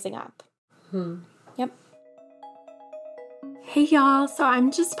and rising up. Yep. Hey y'all, so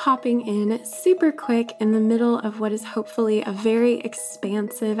I'm just popping in super quick in the middle of what is hopefully a very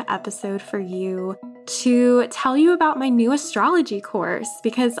expansive episode for you to tell you about my new astrology course,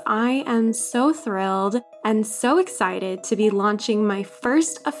 because I am so thrilled and so excited to be launching my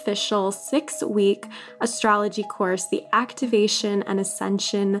first official 6-week astrology course, the Activation and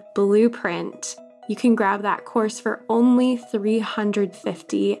Ascension Blueprint. You can grab that course for only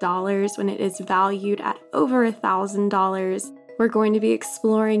 $350 when it is valued at over $1,000. We're going to be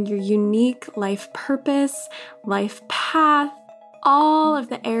exploring your unique life purpose, life path, all of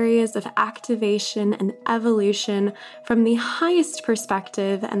the areas of activation and evolution from the highest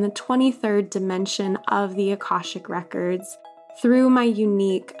perspective and the 23rd dimension of the Akashic Records through my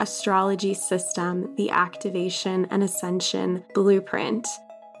unique astrology system, the Activation and Ascension Blueprint.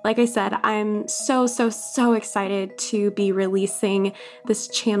 Like I said, I'm so excited to be releasing this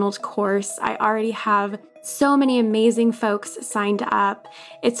channeled course. I already have so many amazing folks signed up.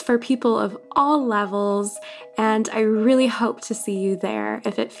 It's for people of all levels, and I really hope to see you there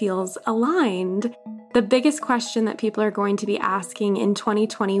if it feels aligned. The biggest question that people are going to be asking in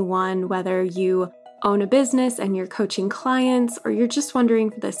 2021, whether you own a business and you're coaching clients or you're just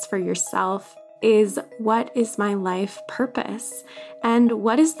wondering this for yourself, is what is my life purpose? And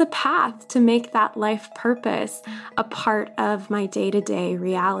what is the path to make that life purpose a part of my day-to-day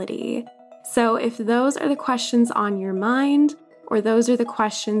reality? So if those are the questions on your mind, or those are the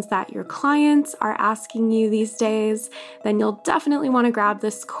questions that your clients are asking you these days, then you'll definitely want to grab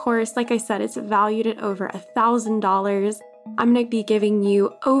this course. Like I said, it's valued at over $1,000. I'm going to be giving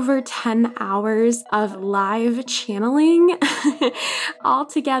you over 10 hours of live channeling all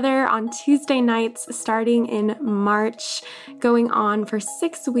together on Tuesday nights starting in March, going on for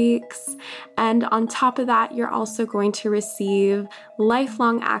 6 weeks. And on top of that, you're also going to receive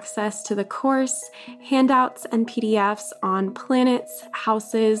lifelong access to the course, handouts and PDFs on planets,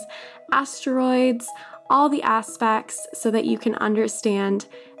 houses, asteroids, all the aspects so that you can understand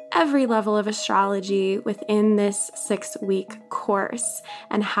every level of astrology within this 6-week course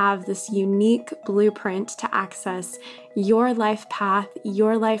and have this unique blueprint to access your life path,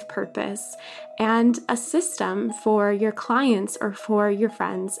 your life purpose, and a system for your clients or for your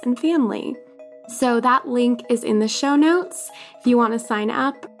friends and family. So that link is in the show notes. If you want to sign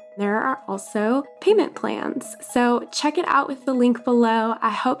up, there are also payment plans. So check it out with the link below.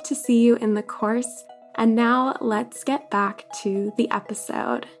 I hope to see you in the course. And now let's get back to the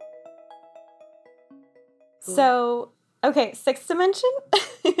episode. So, okay, sixth dimension?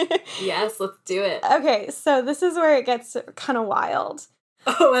 Yes, let's do it. Okay, so this is where it gets kind of wild.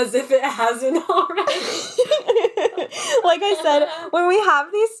 Oh, as if it hasn't already. Like I said, when we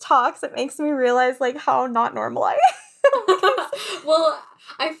have these talks, it makes me realize like how not normal I am. Well,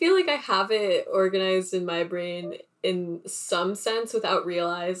 I feel like I have it organized in my brain in some sense without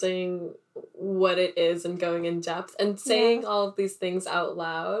realizing what it is and going in depth. And saying all of these things out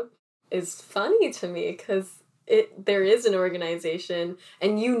loud is funny to me because there is an organization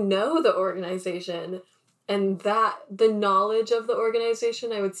and you know the organization, and that the knowledge of the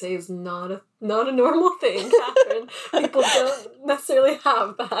organization, I would say, is not a normal thing, Catherine. People don't necessarily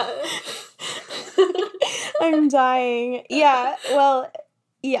have that. I'm dying. Yeah, well,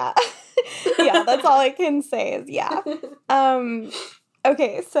 yeah. Yeah, that's all I can say is yeah.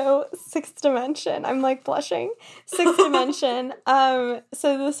 Okay, so sixth dimension. I'm like blushing. Sixth dimension. So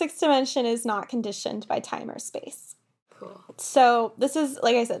the sixth dimension is not conditioned by time or space. Cool. So this is,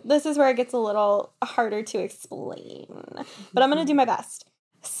 like I said, this is where it gets a little harder to explain, but I'm going to do my best.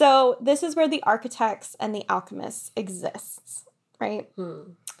 So this is where the architects and the alchemists exists, right?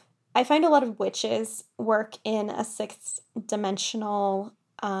 I find a lot of witches work in a sixth dimensional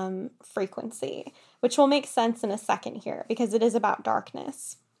frequency, which will make sense in a second here because it is about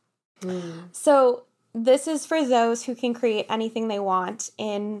darkness. So this is for those who can create anything they want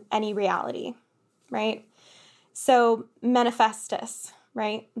in any reality, right? So manifestus,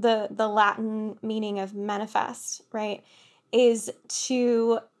 right? The Latin meaning of manifest, right, is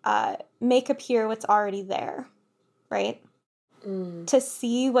to make appear what's already there, right? To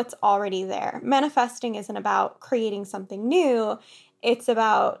see what's already there. Manifesting isn't about creating something new. It's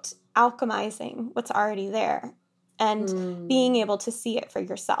about alchemizing what's already there and being able to see it for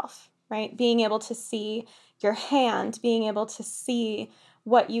yourself, right? Being able to see your hand, being able to see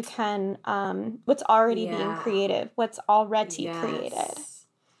what you can, what's already being created, what's already created,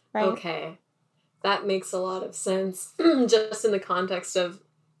 right? Okay. That makes a lot of sense. Just in the context of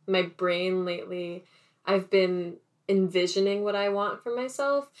my brain lately, I've been envisioning what I want for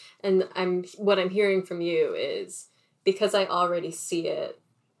myself, and what I'm hearing from you is because I already see it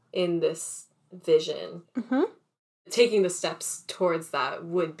in this vision. Mm-hmm. Taking the steps towards that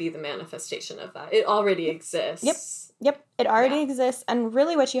would be the manifestation of that. It already exists. Yep. It already exists, and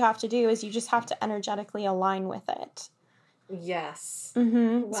really what you have to do is you just have to energetically align with it. Yes.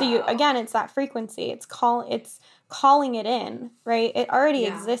 Mm-hmm. Wow. So again, it's that frequency. It's calling it in, right? It already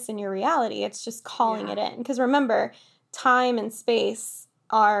exists in your reality. It's just calling it in. Because remember, time and space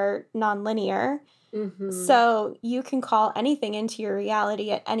are nonlinear. Mm-hmm. So you can call anything into your reality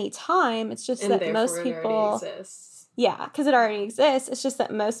at any time. It's just that most people... It already exists. Yeah, because it already exists. It's just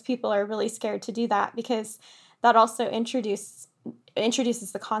that most people are really scared to do that because that also introduces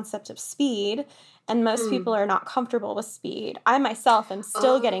the concept of speed. And most people are not comfortable with speed. I myself am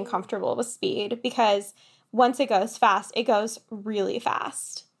still getting comfortable with speed because once it goes fast, it goes really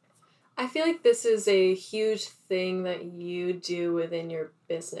fast. I feel like this is a huge thing that you do within your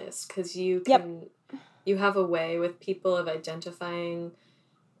business because you have a way with people of identifying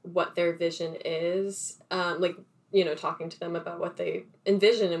what their vision is, talking to them about what they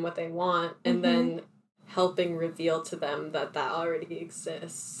envision and what they want, and then helping reveal to them that already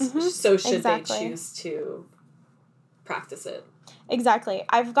exists. Mm-hmm. So should they choose to practice it? Exactly.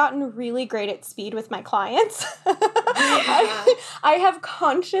 I've gotten really great at speed with my clients. I have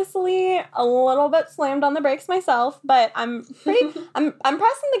consciously a little bit slammed on the brakes myself, but I'm pressing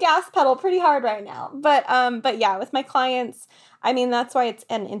the gas pedal pretty hard right now. But yeah, with my clients, I mean, that's why it's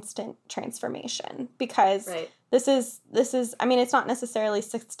an instant transformation because this is, I mean, it's not necessarily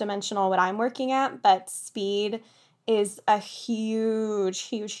 6-dimensional what I'm working at, but speed is a huge,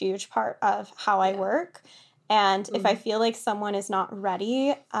 huge, huge part of how I work. And if I feel like someone is not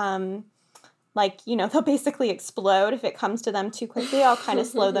ready, they'll basically explode if it comes to them too quickly. I'll kind of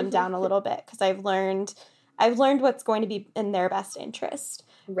slow them down a little bit because I've learned what's going to be in their best interest.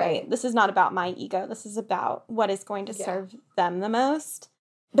 Right. This is not about my ego. This is about what is going to serve them the most.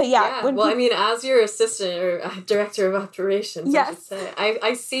 But as your assistant or director of operations,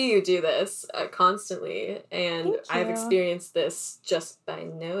 I see you do this constantly, and I've experienced this just by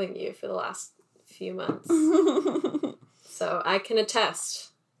knowing you for the last few months. So I can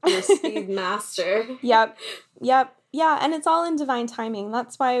attest. You're a speed master. Yep. Yeah, and it's all in divine timing.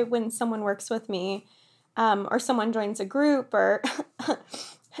 That's why when someone works with me, or someone joins a group, or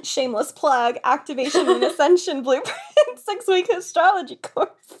shameless plug, Activation and Ascension Blueprint 6-week astrology course.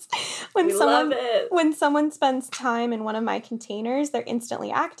 Love it. When someone spends time in one of my containers, they're instantly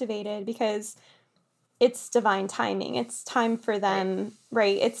activated because it's divine timing. It's time for them,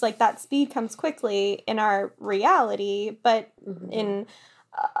 right? It's like that speed comes quickly in our reality, but in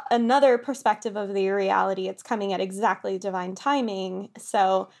another perspective of the reality, it's coming at exactly divine timing.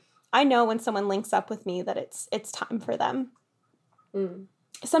 So I know when someone links up with me that it's time for them.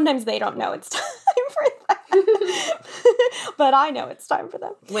 Sometimes they don't know it's time for them. But I know it's time for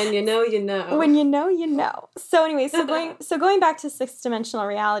them. When you know, you know. When you know, you know. So anyway, going back to 6-dimensional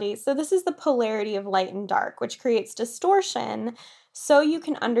reality, so this is the polarity of light and dark, which creates distortion so you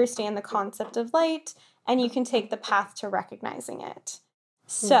can understand the concept of light and you can take the path to recognizing it.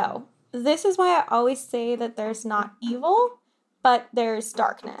 So this is why I always say that there's not evil, but there's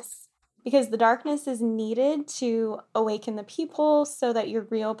darkness. Because the darkness is needed to awaken the people so that your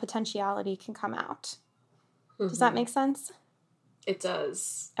real potentiality can come out. Does that make sense? It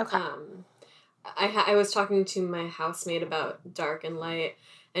does. Okay. I was talking to my housemate about dark and light,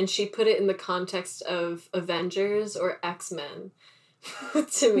 and she put it in the context of Avengers or X-Men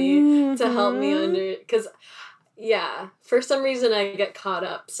to me to help me under... Because, for some reason I get caught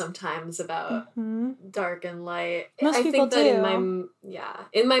up sometimes about dark and light. Most people think that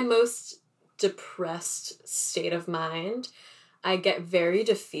in my most depressed state of mind, I get very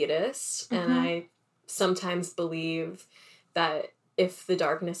defeatist, and I sometimes believe that if the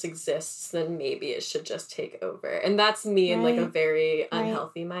darkness exists, then maybe it should just take over. And that's me in like a very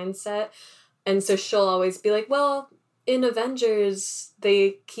unhealthy mindset. And so she'll always be like, well, in Avengers,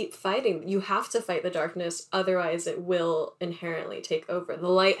 they keep fighting. You have to fight the darkness, otherwise it will inherently take over. The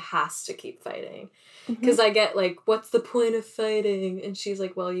light has to keep fighting. Because I get like, what's the point of fighting? And she's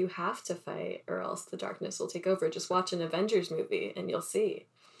like, well, you have to fight or else the darkness will take over. Just watch an Avengers movie and you'll see.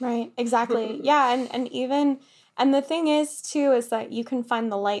 Right, exactly. And the thing is, too, is that you can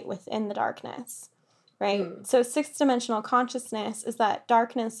find the light within the darkness, right? So 6-dimensional consciousness is that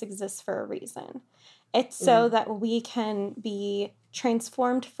darkness exists for a reason. It's so that we can be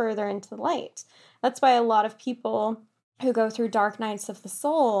transformed further into the light. That's why a lot of people who go through dark nights of the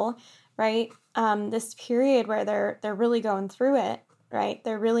soul, right? This period where they're really going through it, right?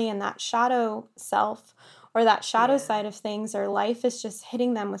 They're really in that shadow self or that shadow side of things, or life is just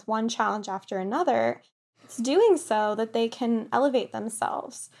hitting them with one challenge after another. It's doing so that they can elevate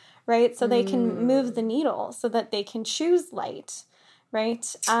themselves, right? So they can move the needle, so that they can choose light,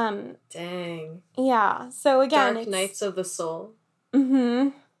 right? Dang. Yeah. So again, Dark nights of the soul. Mm-hmm.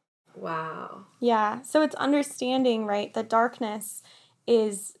 Wow. Yeah. So it's understanding, right, that darkness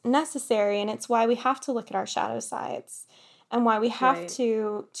is necessary, and it's why we have to look at our shadow sides, and why we have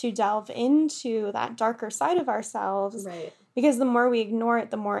to delve into that darker side of ourselves. Right. Because the more we ignore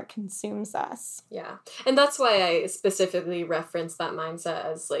it, the more it consumes us. Yeah. And that's why I specifically reference that mindset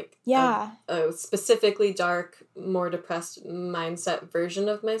as like a specifically dark, more depressed mindset version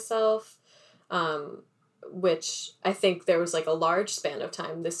of myself. Which I think there was like a large span of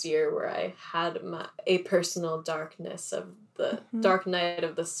time this year where I had a personal darkness of the dark night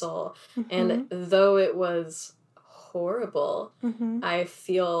of the soul. And though it was horrible, I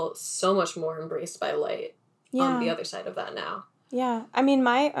feel so much more embraced by light on the other side of that now. Yeah. I mean,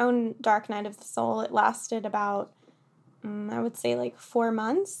 my own dark night of the soul, it lasted about, I would say like 4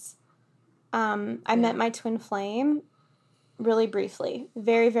 months. I met my twin flame really briefly,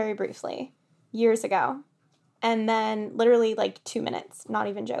 very, very briefly, years ago. And then literally like 2 minutes, not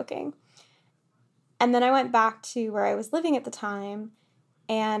even joking. And then I went back to where I was living at the time,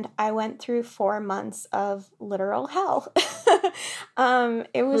 and I went through 4 months of literal hell.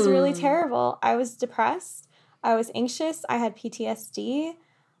 It was really terrible. I was depressed. I was anxious. I had PTSD,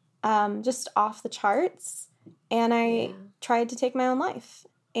 just off the charts. And I tried to take my own life.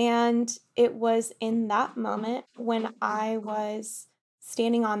 And it was in that moment when I was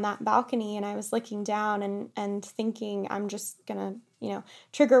standing on that balcony and I was looking down and thinking, I'm just gonna,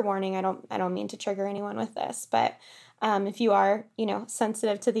 trigger warning. I don't mean to trigger anyone with this, but if you are,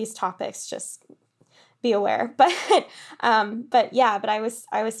 sensitive to these topics, just be aware. But I was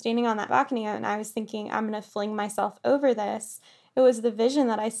standing on that balcony and I was thinking, I'm gonna fling myself over this. It was the vision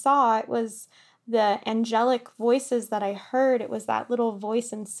that I saw. It was the angelic voices that I heard. It was that little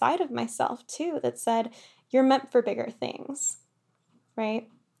voice inside of myself too that said, you're meant for bigger things, right?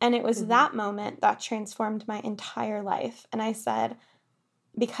 And it was that moment that transformed my entire life. And I said,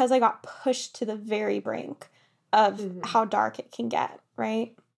 because I got pushed to the very brink of how dark it can get,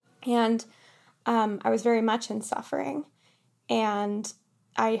 right? And I was very much in suffering. And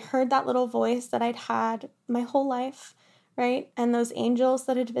I heard that little voice that I'd had my whole life, right? And those angels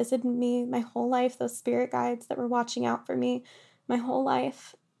that had visited me my whole life, those spirit guides that were watching out for me my whole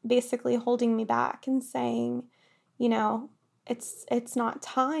life, basically holding me back and saying, it's not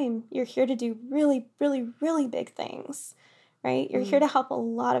time. You're here to do really, really, really big things, right? You're here to help a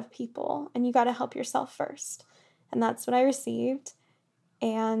lot of people, and you got to help yourself first. And that's what I received.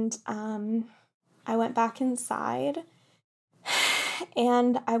 And I went back inside,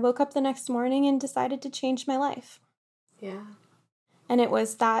 and I woke up the next morning and decided to change my life. Yeah. And it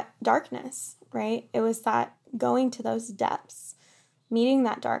was that darkness, right? It was that going to those depths, meeting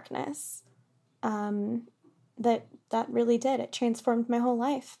that darkness, that really did. It transformed my whole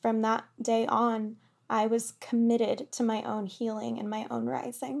life. From that day on, I was committed to my own healing and my own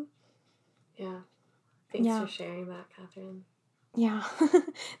rising. Yeah. Thanks for sharing that, Catherine. Yeah.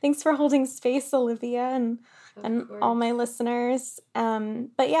 Thanks for holding space, Olivia, and all my listeners.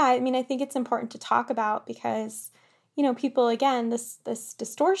 But yeah, I mean, I think it's important to talk about because, people, again, this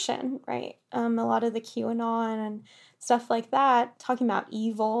distortion, right? A lot of the QAnon and stuff like that, talking about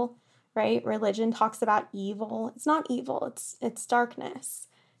evil, right? Religion talks about evil. It's not evil. It's darkness.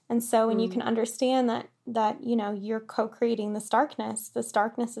 And so when you can understand that, you're co-creating this darkness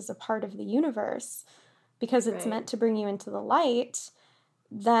is a part of the universe because it's meant to bring you into the light,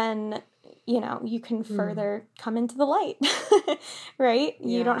 then, you can further come into the light, right?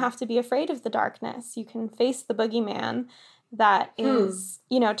 Yeah. You don't have to be afraid of the darkness. You can face the boogeyman that is,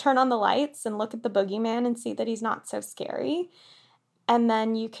 turn on the lights and look at the boogeyman and see that he's not so scary. And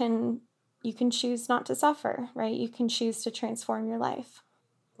then you can choose not to suffer, right? You can choose to transform your life.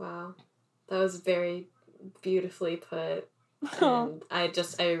 Wow. That was very beautifully put. And I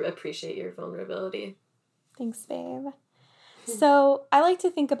appreciate your vulnerability. Thanks, babe. So I like to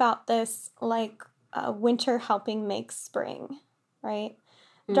think about this like winter helping make spring, right?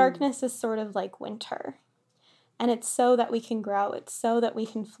 Darkness is sort of like winter. And it's so that we can grow. It's so that we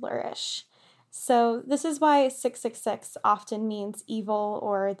can flourish. So this is why 666 often means evil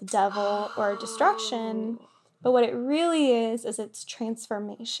or the devil or destruction. But what it really is it's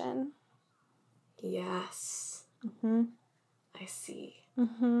transformation. Yes. I see.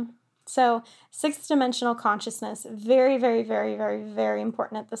 So sixth dimensional consciousness, very, very, very, very, very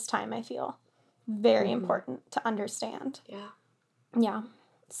important at this time, I feel. Very important to understand. Yeah. Yeah.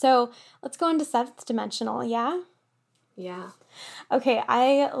 So let's go into seventh dimensional, yeah? Yeah. Okay,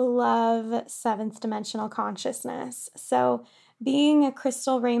 I love seventh dimensional consciousness. So being a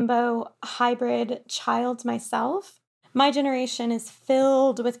crystal rainbow hybrid child myself, my generation is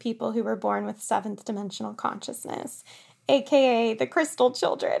filled with people who were born with seventh dimensional consciousness, aka the crystal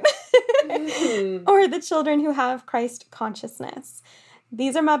children, or the children who have Christ consciousness.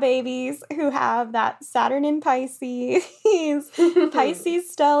 These are my babies who have that Saturn in Pisces,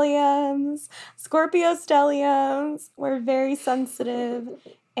 Pisces stelliums, Scorpio stelliums. We're very sensitive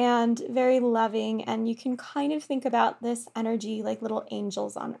and very loving, and you can kind of think about this energy like little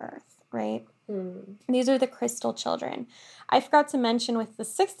angels on earth, right? These are the crystal children. I forgot to mention with the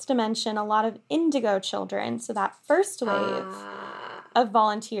sixth dimension, a lot of indigo children. So that first wave of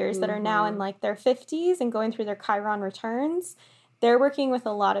volunteers that are now in like their 50s and going through their Chiron returns, they're working with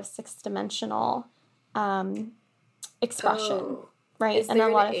a lot of sixth dimensional expression, right? Is there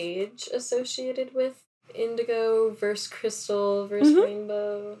an age associated with indigo versus crystal versus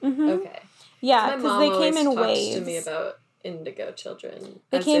rainbow? Okay. Yeah, because they came in waves. To me about indigo children.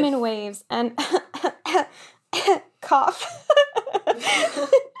 They came in waves, and cough.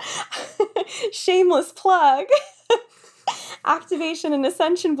 Shameless plug. Activation and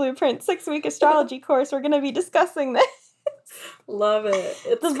Ascension Blueprint 6-week astrology course. We're going to be discussing this. Love it.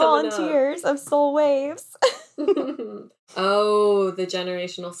 It's the volunteers of soul waves. Oh, the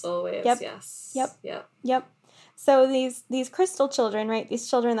generational soul waves. Yep. Yes. Yep. So these crystal children, right? These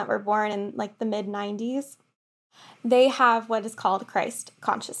children that were born in like the mid 90s, they have what is called Christ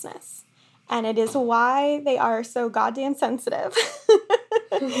consciousness. And it is why they are so goddamn sensitive.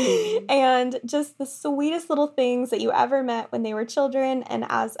 And just the sweetest little things that you ever met when they were children and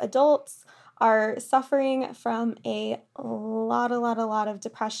as adults are suffering from a lot of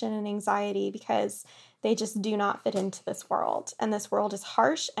depression and anxiety because they just do not fit into this world. And this world is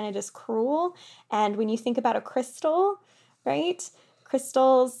harsh and it is cruel. And when you think about a crystal, right?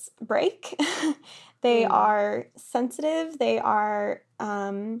 Crystals break. They are sensitive. They are,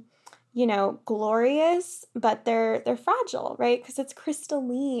 glorious, but they're fragile, right? Because it's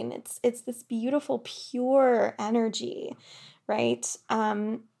crystalline. It's this beautiful, pure energy, right?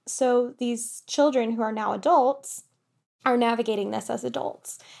 So these children who are now adults are navigating this as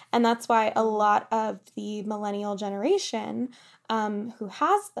adults. And that's why a lot of the millennial generation who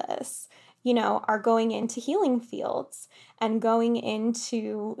has this, are going into healing fields and going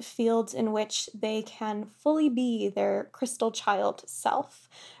into fields in which they can fully be their crystal child self,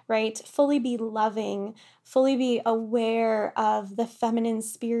 right? Fully be loving, fully be aware of the feminine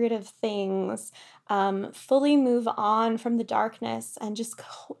spirit of things, fully move on from the darkness and just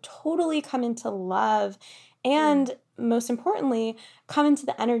totally come into love. And most importantly, come into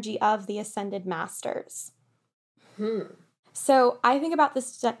the energy of the ascended masters. So I think about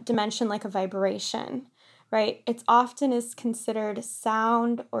this dimension like a vibration, right? It's often is considered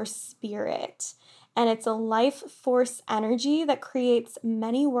sound or spirit. And it's a life force energy that creates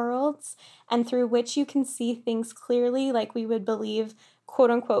many worlds and through which you can see things clearly like we would believe, quote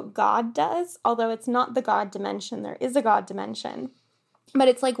unquote, God does. Although it's not the God dimension, there is a God dimension. But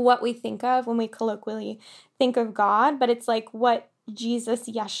it's like what we think of when we colloquially think of God, but it's like what Jesus,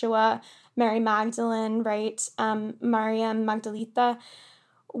 Yeshua, Mary Magdalene, right, Mariam Magdalita,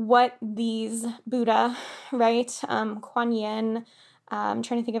 what these Buddha, right, Kuan Yin, I'm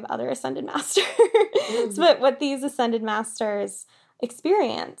trying to think of other ascended masters, but what these ascended masters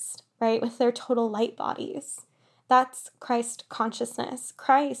experienced, right, with their total light bodies. That's Christ consciousness.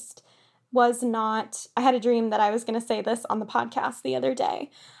 Christ was not, I had a dream that I was going to say this on the podcast the other day.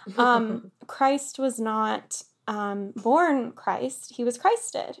 Christ was not born Christ. He was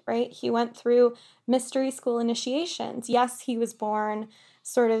Christed, right? He went through mystery school initiations. Yes, he was born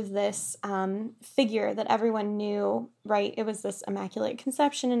sort of this figure that everyone knew, right? It was this immaculate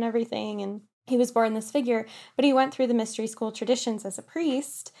conception and everything, and he was born this figure, but he went through the mystery school traditions as a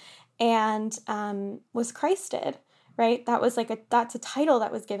priest and was Christed. Right? That was that's a title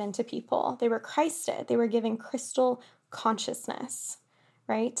that was given to people. They were Christed. They were given crystal consciousness,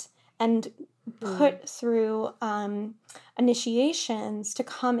 right? And put through initiations to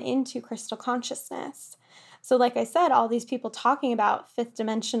come into crystal consciousness. So like I said, all these people talking about fifth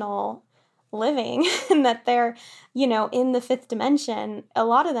dimensional living and that they're, in the fifth dimension, a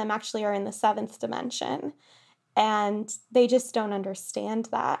lot of them actually are in the seventh dimension. And they just don't understand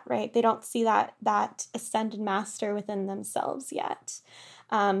that, right? They don't see that ascended master within themselves yet.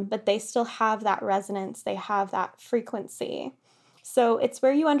 But they still have that resonance. They have that frequency. So it's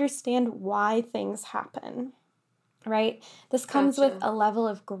where you understand why things happen, right? This comes with a level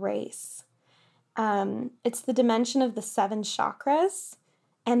of grace. It's the dimension of the 7 chakras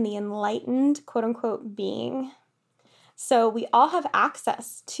and the enlightened, quote unquote, being. So we all have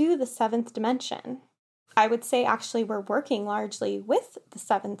access to the 7th dimension. I would say actually we're working largely with the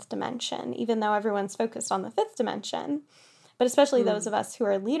 7th dimension, even though everyone's focused on the 5th dimension. But especially those of us who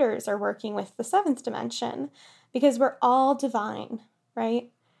are leaders are working with the 7th dimension because we're all divine,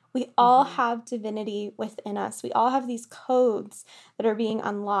 right? We all have divinity within us. We all have these codes that are being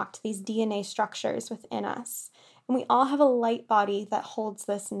unlocked, these DNA structures within us. And we all have a light body that holds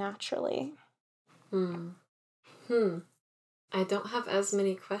this naturally. I don't have as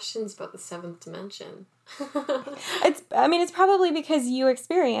many questions about the 7th dimension. It's probably because you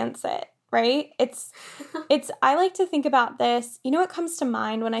experience it, right? I like to think about this. You know what comes to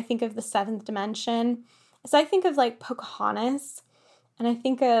mind when I think of the 7th dimension? So I think of like Pocahontas, and I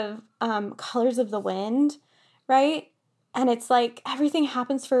think of Colors of the Wind, right? And it's like everything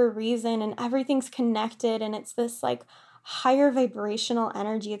happens for a reason and everything's connected, and it's this like higher vibrational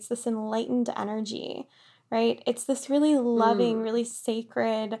energy. It's this enlightened energy, right? It's this really loving, really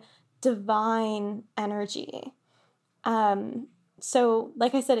sacred, divine energy. So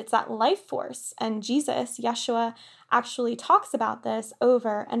like I said, it's that life force. And Jesus, Yeshua, actually talks about this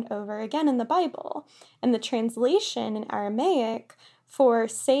over and over again in the Bible. And the translation in Aramaic for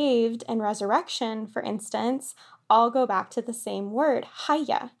saved and resurrection, for instance, all go back to the same word,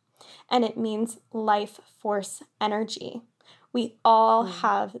 Haya. And it means life force energy. We all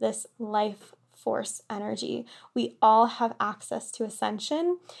have this life force energy. We all have access to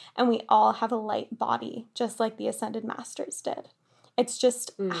ascension, and we all have a light body, just like the ascended masters did. It's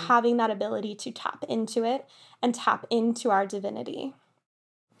just having that ability to tap into it and tap into our divinity.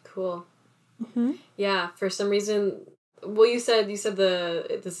 Cool. Yeah, for some reason, well, you said this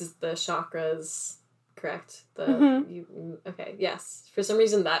is the chakras, correct? Okay, yes. For some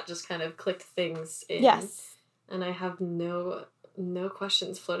reason, that just kind of clicked things in. Yes. And I have no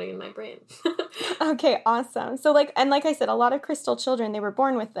questions floating in my brain. Okay, awesome. So like I said, a lot of crystal children, they were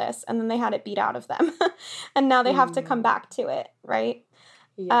born with this and then they had it beat out of them. And now they have to come back to it, right?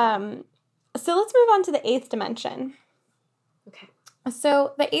 Yeah. So let's move on to the 8th dimension. Okay.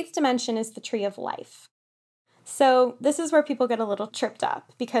 So the 8th dimension is the tree of life. So this is where people get a little tripped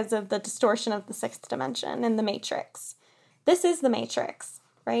up because of the distortion of the 6th dimension and the matrix. This is the matrix,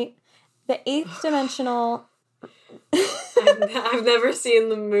 right? The 8th dimensional... I've never seen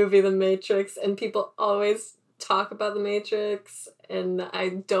the movie The Matrix, and people always talk about The Matrix, and I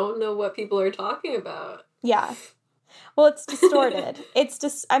don't know what people are talking about. Yeah. Well, it's distorted.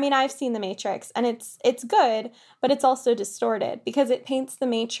 I've seen The Matrix, and it's good, but it's also distorted because it paints the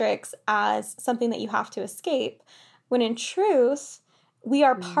Matrix as something that you have to escape, when in truth, we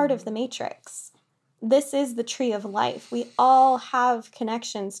are part of the Matrix. This is the tree of life. We all have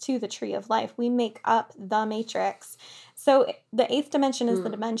connections to the tree of life. We make up the matrix. So the 8th dimension is the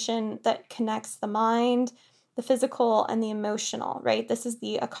dimension that connects the mind, the physical, and the emotional, right? This is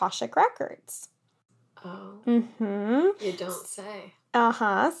the Akashic records. Oh. You don't say.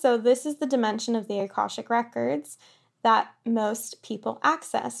 So this is the dimension of the Akashic records that most people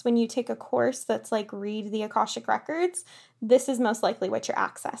access. When you take a course that's like read the Akashic records, this is most likely what you're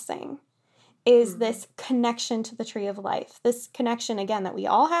accessing. Is this connection to the tree of life. This connection, again, that we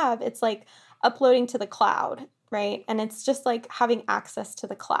all have. It's like uploading to the cloud, right? And it's just like having access to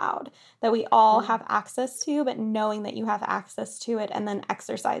the cloud that we all have access to, but knowing that you have access to it and then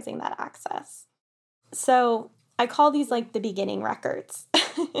exercising that access. So I call these like the beginning records.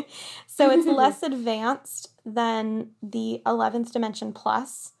 So it's less advanced than the 11th dimension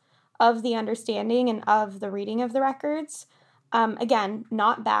plus of the understanding and of the reading of the records. Again,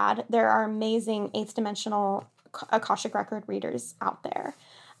 not bad. There are amazing 8th dimensional Akashic record readers out there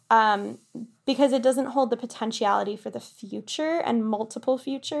because it doesn't hold the potentiality for the future and multiple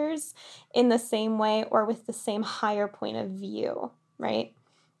futures in the same way or with the same higher point of view, right?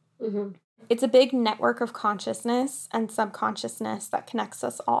 It's a big network of consciousness and subconsciousness that connects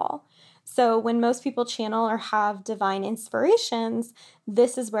us all. So when most people channel or have divine inspirations,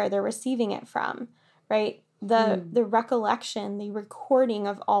 this is where they're receiving it from, right? The recollection, the recording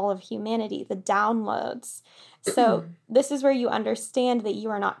of all of humanity, the downloads. So this is where you understand that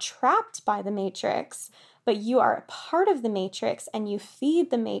you are not trapped by the matrix, but you are a part of the matrix and you feed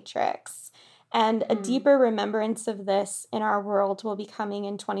the matrix. And a deeper remembrance of this in our world will be coming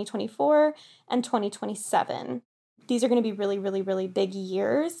in 2024 and 2027. These are going to be really, really, really big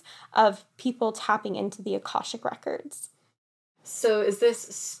years of people tapping into the Akashic records. So is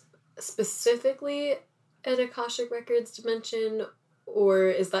this specifically an Akashic Records dimension, or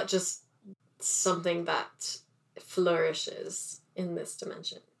is that just something that flourishes in this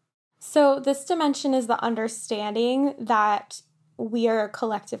dimension? So this dimension is the understanding that we are a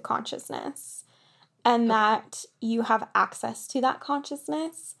collective consciousness and that you have access to that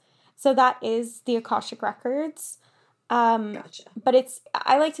consciousness. So that is the Akashic Records. Gotcha. But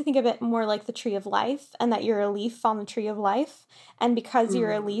I like to think of it more like the tree of life, and that you're a leaf on the tree of life. And because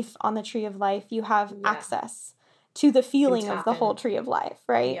you're a leaf on the tree of life, you have access to the feeling of the whole tree of life,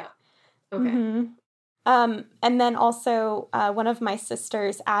 right? Yeah. Okay. Mm-hmm. And then also one of my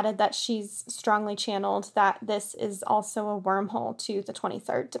sisters added that she's strongly channeled that this is also a wormhole to the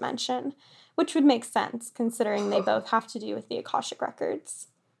 23rd dimension, which would make sense considering they both have to do with the Akashic Records.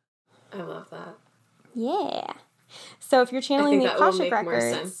 I love that. Yeah. So if you're channeling the Akashic Records, that will make more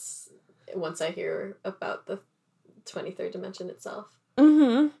sense once I hear about the 23rd dimension itself.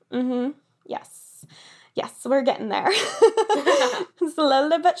 Yes. Yes, we're getting there.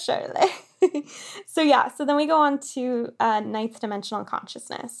 Slowly but surely. So then we go on to ninth dimensional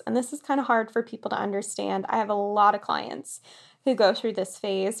consciousness. And this is kind of hard for people to understand. I have a lot of clients who go through this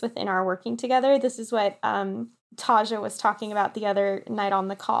phase within our working together. This is what Taja was talking about the other night on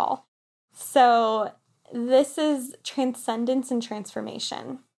the call. So this is transcendence and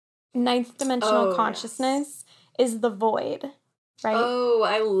transformation. Ninth dimensional consciousness is the void, right? Oh,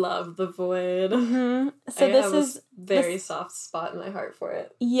 I love the void. Mm-hmm. So I have a very soft spot in my heart for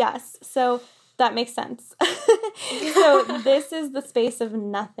it. Yes. So that makes sense. So this is the space of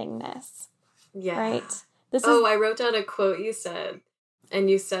nothingness. Yeah. Right? I wrote down a quote you said. And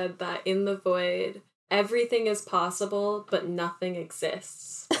you said that in the void, everything is possible, but nothing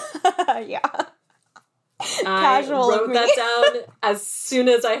exists. Yeah. I wrote that down as soon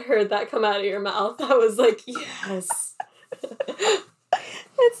as I heard that come out of your mouth. I was like, yes.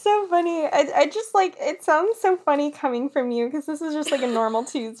 It's so funny. I just like, it sounds so funny coming from you because this is just like a normal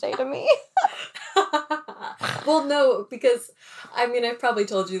Tuesday to me. Well, no, because, I mean, I've probably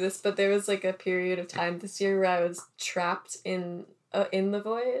told you this, but there was like a period of time this year where I was trapped in the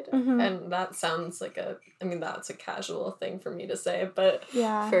void, and that sounds like that's a casual thing for me to say, but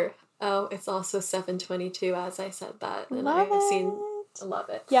it's also 7:22 as I said that, and I love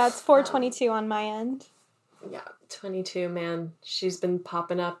it. Yeah, it's 4:22 on my end. Yeah, 22, man. She's been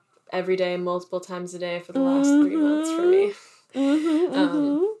popping up every day, multiple times a day for the last 3 months for me.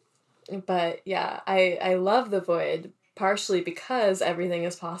 But yeah, I love the void, partially because everything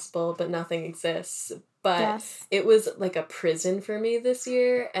is possible, but nothing exists. But it was like a prison for me this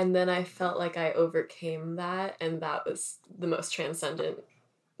year, and then I felt like I overcame that, and that was the most transcendent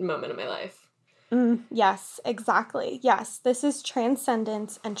moment of my life. Yes, exactly. Yes, this is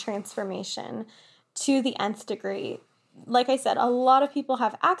transcendence and transformation to the nth degree. Like I said, a lot of people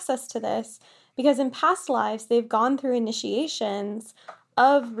have access to this because in past lives, they've gone through initiations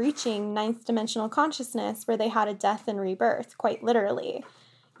of reaching ninth dimensional consciousness where they had a death and rebirth, quite literally.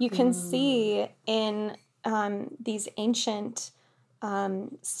 You can see in these ancient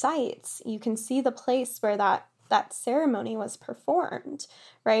sites, you can see the place where that ceremony was performed,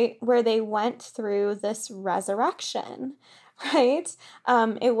 right? Where they went through this resurrection, right?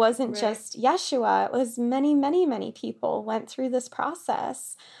 It wasn't just Yeshua. It was many, many, many people went through this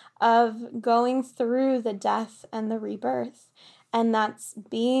process of going through the death and the rebirth. And that's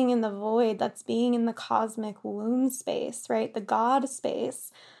being in the void, that's being in the cosmic womb space, right? The God space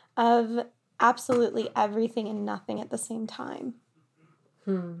of absolutely everything and nothing at the same time.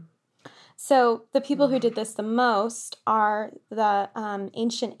 So the people who did this the most are the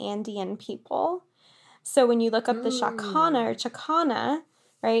ancient Andean people. So when you look up the Chakana or Chakana,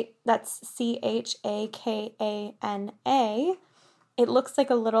 right, that's Chakana, it looks like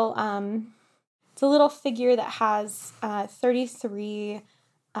a little, it's a little figure that has 33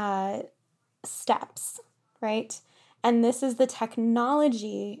 steps, right? And this is the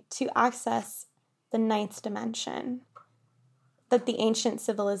technology to access the ninth dimension that the ancient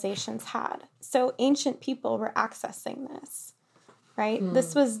civilizations had. So ancient people were accessing this, right?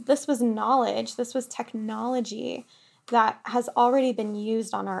 This was knowledge, this was technology that has already been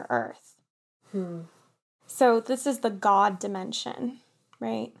used on our earth. So this is the God dimension,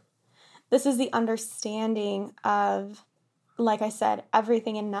 right? This is the understanding of, like I said,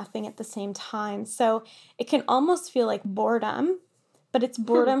 everything and nothing at the same time. So it can almost feel like boredom, but it's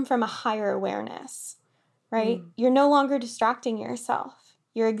boredom from a higher awareness, right? You're no longer distracting yourself.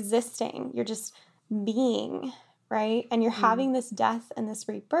 You're existing. You're just being, right? And you're having this death and this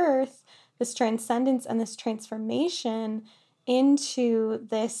rebirth, this transcendence and this transformation into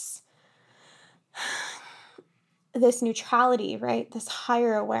this neutrality, right? This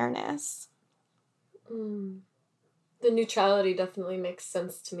higher awareness. The neutrality definitely makes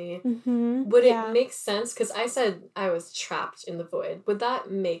sense to me. Mm-hmm. Would it make sense? Because I said I was trapped in the void. Would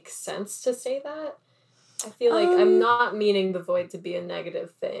that make sense to say that? I feel like I'm not meaning the void to be a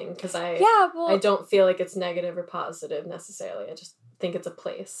negative thing, because I don't feel like it's negative or positive necessarily. I just think it's a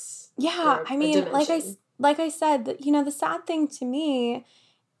place. Yeah, I mean, like I said, the sad thing to me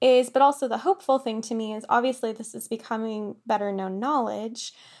is, but also the hopeful thing to me is, obviously this is becoming better known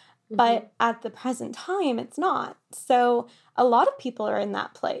knowledge, but at the present time, it's not. So a lot of people are in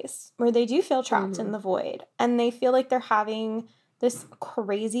that place where they do feel trapped in the void, and they feel like they're having this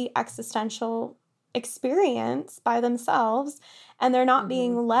crazy existential experience by themselves, and they're not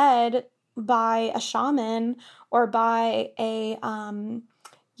being led by a shaman or by a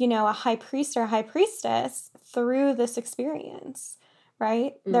high priest or high priestess through this experience,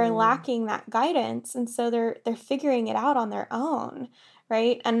 right? They're lacking that guidance, and so they're figuring it out on their own,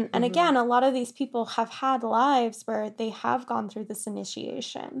 right? And again, a lot of these people have had lives where they have gone through this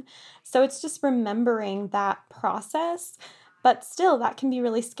initiation. So it's just remembering that process. But still, that can be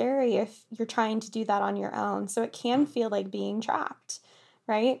really scary if you're trying to do that on your own. So it can feel like being trapped,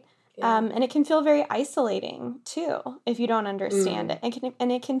 right? Yeah. And it can feel very isolating too if you don't understand it.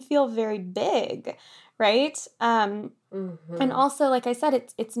 It can feel very big, right? And also, like I said,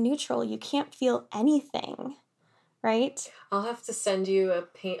 it's neutral. You can't feel anything, right? I'll have to send you a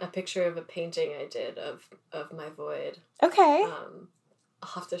picture of a painting I did of my void. Okay. I'll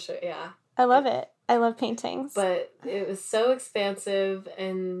have to show. Yeah. I love it. I love paintings. But it was so expansive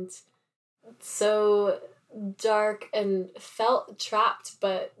and so dark and felt trapped,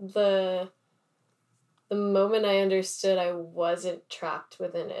 but the moment I understood I wasn't trapped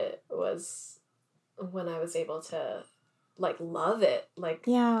within it was when I was able to love it.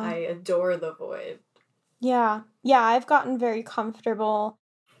 I adore the void. Yeah. I've gotten very comfortable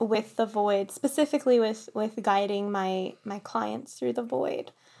with the void, specifically with guiding my clients through the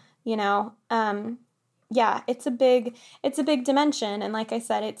void. It's a big dimension, and like I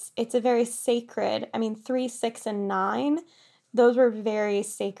said, it's a very sacred. 3, 6, and 9, those were very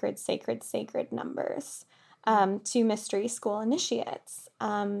sacred numbers to mystery school initiates,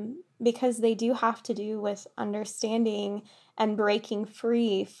 because they do have to do with understanding and breaking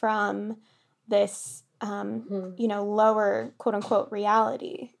free from this lower quote unquote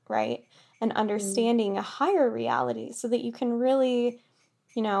reality, right? And understanding a higher reality so that you can really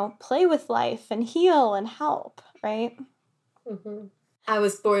play with life and heal and help, right? I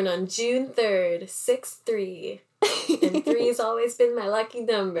was born on June 3rd, 6-3. And 3's always been my lucky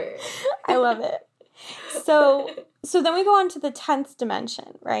number. I love it. So then we go on to the 10th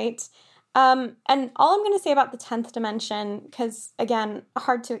dimension, right? And all I'm going to say about the 10th dimension, because again,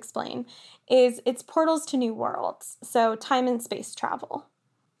 hard to explain, is it's portals to new worlds. So time and space travel.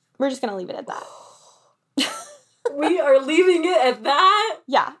 We're just going to leave it at that. We are leaving it at that?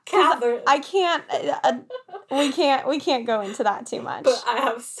 Yeah. Catherine. I can't, we can't go into that too much. But I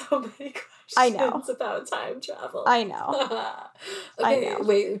have so many questions I know. about time travel. I know. Okay,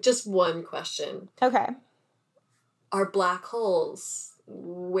 wait, just one question. Okay. Are black holes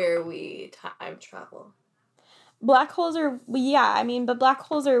where we time travel? Black holes are, but black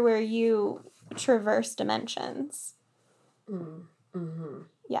holes are where you traverse dimensions.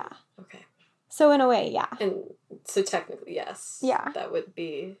 Yeah. Okay. So in a way, yeah. And so technically, yes. Yeah. That would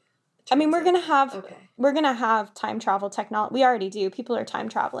be. We're gonna have time travel technology. We already do. People are time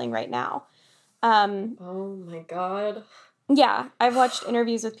traveling right now. Oh my God. Yeah, I've watched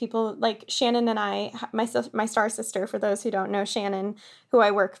interviews with people like Shannon and I, my star sister, for those who don't know Shannon, who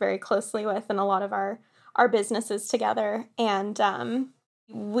I work very closely with in a lot of our businesses together. And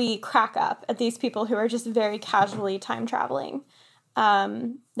we crack up at these people who are just very casually time traveling.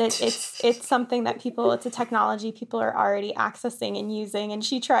 It's something that it's a technology people are already accessing and using, and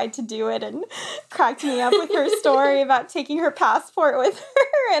she tried to do it and cracked me up with her story about taking her passport with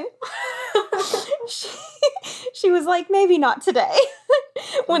her, and she was like, maybe not today,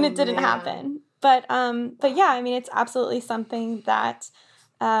 when it didn't happen. But yeah, it's absolutely something that,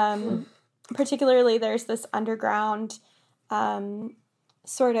 particularly there's this underground,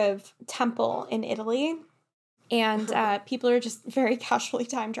 sort of temple in Italy. And people are just very casually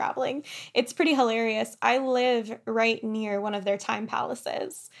time traveling. It's pretty hilarious. I live right near one of their time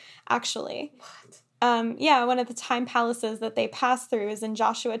palaces, actually. What? One of the time palaces that they pass through is in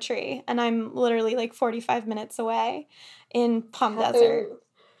Joshua Tree. And I'm literally 45 minutes away in Palm Desert.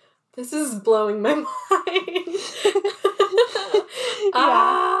 This is blowing my mind.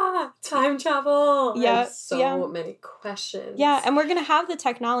 time travel. I Yeah, have so many questions. Yeah, and we're going to have the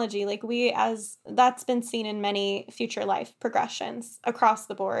technology, like that's been seen in many future life progressions across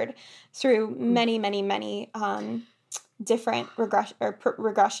the board through many, many, many different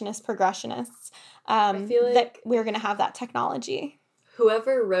regressionists. I feel like that we're going to have that technology.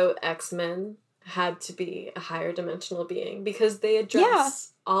 Whoever wrote X-Men had to be a higher dimensional being, because they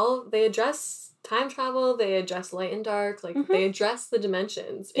address time travel, they address light and dark, like they address the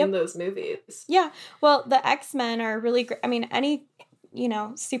dimensions in those movies. Yeah. Well, the X-Men are really great. I mean, any,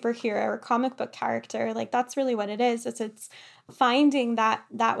 superhero or comic book character, like that's really what it is. It's finding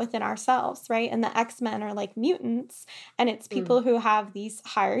that within ourselves, right? And the X-Men are like mutants, and it's people who have these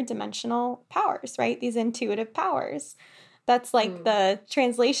higher dimensional powers, right? These intuitive powers. That's like the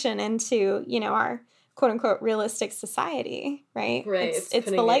translation into, our quote unquote realistic society, right? Right. It's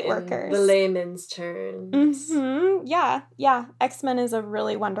the light workers. The layman's terms. Mm-hmm. Yeah. Yeah. X-Men is a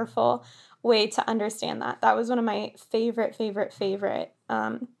really wonderful way to understand that. That was one of my favorite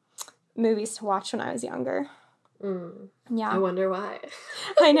movies to watch when I was younger. Yeah. I wonder why.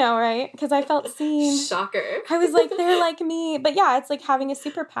 I know, right? Because I felt seen. Shocker. I was like, they're like me. But yeah, it's like having a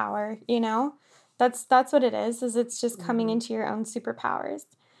superpower, That's what it is it's just coming into your own superpowers.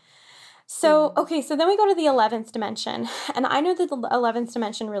 So, okay, so then we go to the 11th dimension. And I know the 11th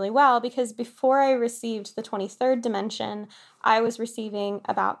dimension really well because before I received the 23rd dimension, I was receiving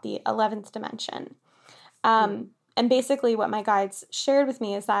about the 11th dimension. And basically what my guides shared with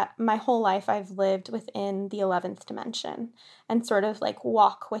me is that my whole life I've lived within the 11th dimension and sort of like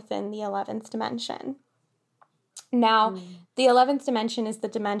walk within the 11th dimension. Now, the 11th dimension is the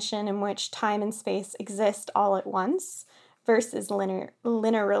dimension in which time and space exist all at once versus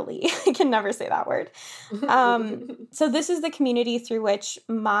linearly. I can never say that word. So this is the community through which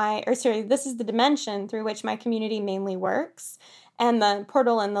this is the dimension through which my community mainly works, and the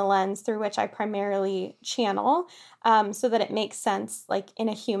portal and the lens through which I primarily channel, so that it makes sense like in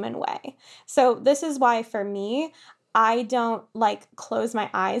a human way. So this is why for me, I don't like close my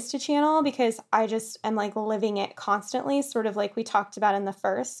eyes to channel because I just am like living it constantly, sort of like we talked about in the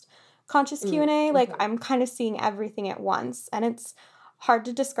first conscious Q&A. Like I'm kind of seeing everything at once, and it's hard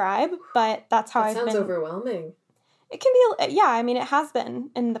to describe, but that's how I've been. Sounds overwhelming. It can be, yeah, I mean, it has been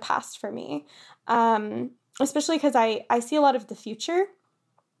in the past for me, especially because I see a lot of the future.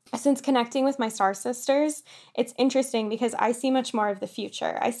 Since connecting with my star sisters, it's interesting because I see much more of the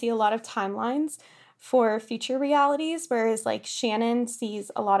future. I see a lot of timelines for future realities, whereas like Shannon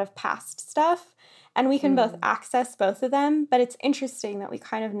sees a lot of past stuff, and we can both access both of them. But it's interesting that we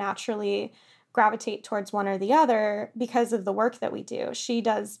kind of naturally gravitate towards one or the other because of the work that we do. She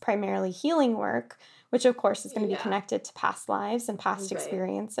does primarily healing work, which of course is going to be connected to past lives and past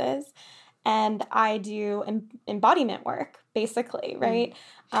experiences. And I do embodiment work, basically, right?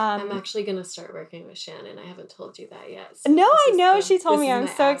 I'm actually going to start working with Shannon. I haven't told you that yet. So no, I know. She told me. I'm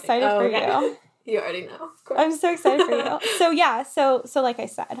so excited for you. You already know, of course. I'm so excited for you. So yeah, so like I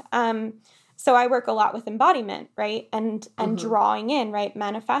said, so I work a lot with embodiment, right? And drawing in, right?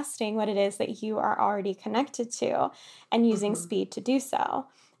 Manifesting what it is that you are already connected to and using speed to do so.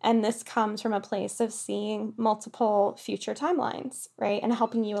 And this comes from a place of seeing multiple future timelines, right? And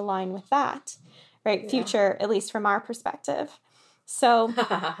helping you align with that, right? Yeah. Future, at least from our perspective. So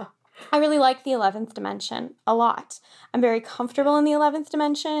I really like the 11th dimension a lot. I'm very comfortable in the 11th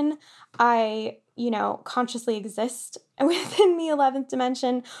dimension. I, consciously exist within the 11th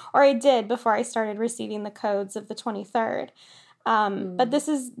dimension, or I did before I started receiving the codes of the 23rd. But this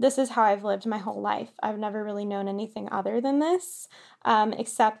is how I've lived my whole life. I've never really known anything other than this,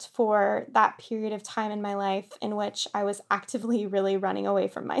 except for that period of time in my life in which I was actively really running away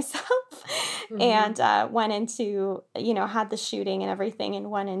from myself and went into, had the shooting and everything and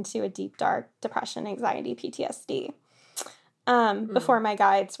went into a deep, dark depression, anxiety, PTSD. Before my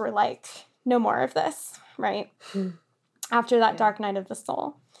guides were like, no more of this, right? After that dark night of the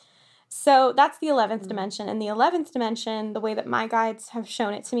soul. So that's the 11th dimension. And the 11th dimension, the way that my guides have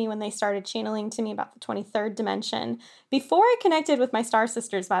shown it to me when they started channeling to me about the 23rd dimension, before I connected with my star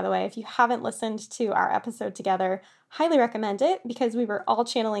sisters, by the way, if you haven't listened to our episode together, highly recommend it because we were all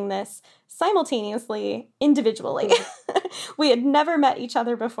channeling this simultaneously, individually. We had never met each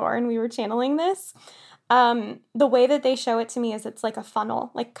other before and we were channeling this. The way that they show it to me is it's like a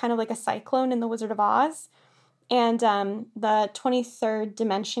funnel, like kind of like a cyclone in The Wizard of Oz. And the 23rd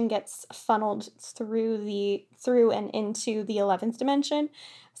dimension gets funneled through and into the 11th dimension.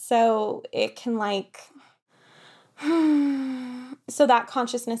 So it can so that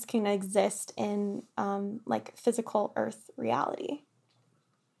consciousness can exist in like physical earth reality.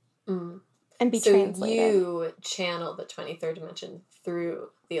 And be translated. So you channel the 23rd dimension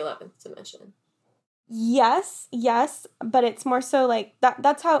through the 11th dimension. Yes, but it's more so like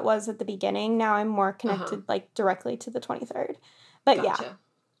that's how it was at the beginning. Now I'm more connected like directly to the 23rd. But Gotcha. yeah.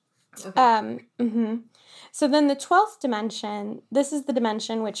 Okay. So then the 12th dimension, this is the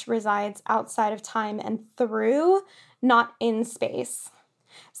dimension which resides outside of time and through, not in space.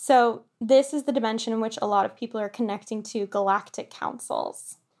 So this is the dimension in which a lot of people are connecting to galactic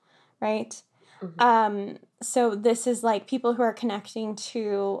councils, right? So this is like people who are connecting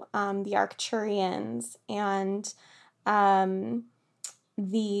to the Arcturians and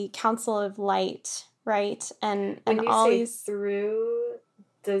the Council of Light, right? And when you all say these through,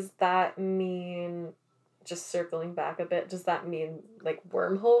 does that mean, just circling back a bit, does that mean like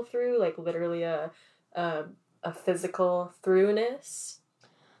wormhole through, like literally a physical throughness?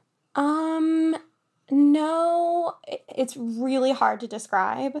 No, it's really hard to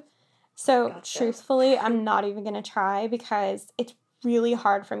describe. So truthfully, I'm not even going to try because it's really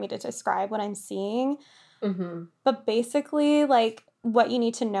hard for me to describe what I'm seeing. But basically, like, what you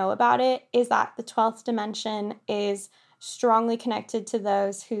need to know about it is that the 12th dimension is strongly connected to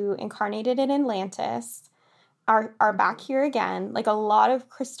those who incarnated in Atlantis, are back here again. Like, a lot of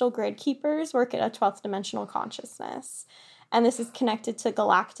crystal grid keepers work at a 12th dimensional consciousness. And this is connected to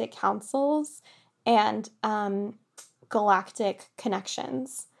galactic councils and galactic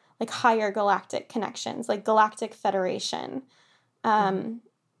connections, like higher galactic connections, like galactic federation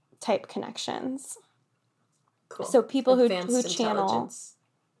type connections. Cool. So people who channel intelligence.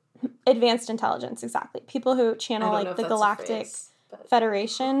 Advanced intelligence, exactly. People who channel like the galactic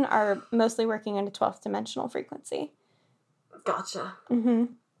federation are mostly working in a 12th dimensional frequency. Gotcha.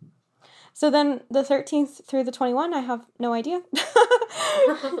 So then the 13th through the 21, I have no idea.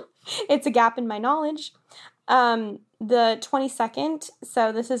 It's a gap in my knowledge. The 22nd,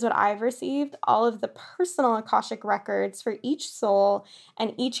 so this is what I've received. All of the personal Akashic records for each soul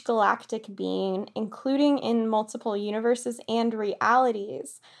and each galactic being, including in multiple universes and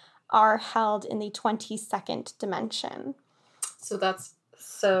realities, are held in the 22nd dimension. So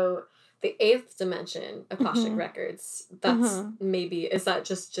the 8th dimension Akashic records, that's maybe, is that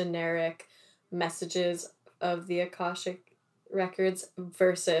just generic messages of the Akashic records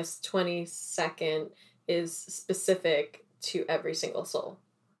versus 22nd is specific to every single soul?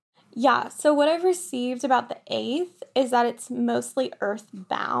 Yeah, so what I've received about the 8th is that it's mostly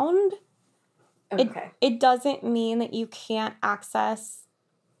earthbound. Okay. It doesn't mean that you can't access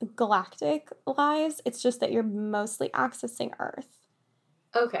galactic lives. It's just that you're mostly accessing Earth.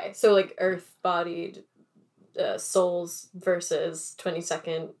 Okay, so like earth-bodied souls versus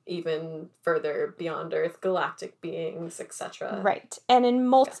 22nd, even further beyond Earth, galactic beings, etc. Right, and in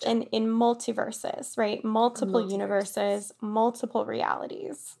multiverses, right? Multiple universes, multiple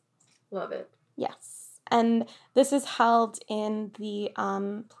realities. Love it. Yes, and this is held in the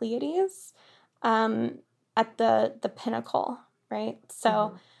Pleiades, at the pinnacle, right?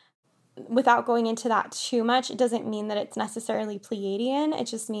 So. Without going into that too much, it doesn't mean that it's necessarily Pleiadian. It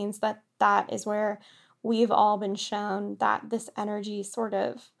just means that that is where we've all been shown that this energy sort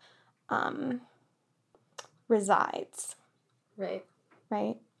of resides. Right.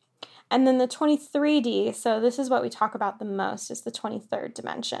 Right. And then the 23D, so this is what we talk about the most, is the 23rd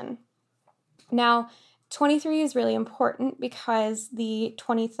dimension. Now, 23 is really important because the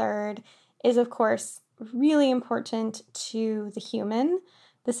 23rd is, of course, really important to the human.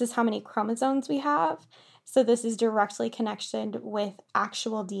 This is how many chromosomes we have. So this is directly connected with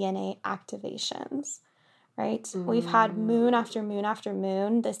actual DNA activations, right? We've had moon after moon after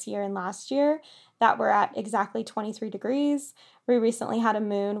moon this year and last year that were at exactly 23 degrees. We recently had a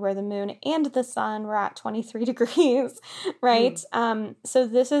moon where the moon and the sun were at 23 degrees, right? So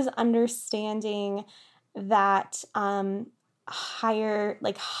this is understanding that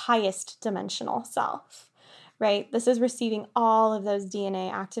highest dimensional self. Right? This is receiving all of those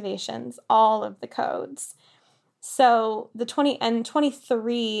DNA activations, all of the codes. So the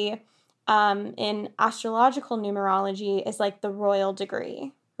 23 in astrological numerology is like the royal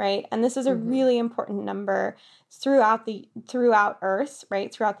degree, right? And this is a really important number throughout Earth,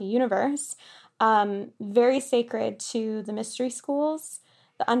 right? Throughout the universe. Very sacred to the mystery schools,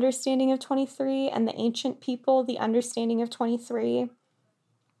 the understanding of 23, and the ancient people, the understanding of 23.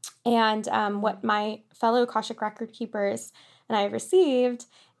 And what my fellow Akashic record keepers and I have received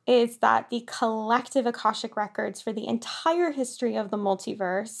is that the collective Akashic records for the entire history of the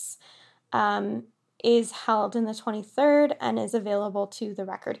multiverse is held in the 23rd and is available to the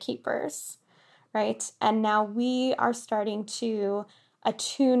record keepers, right? And now we are starting to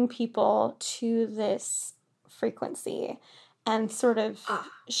attune people to this frequency. and sort of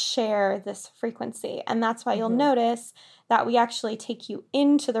share this frequency. And that's why you'll notice that we actually take you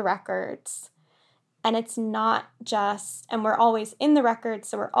into the records. And it's not just, and we're always in the records,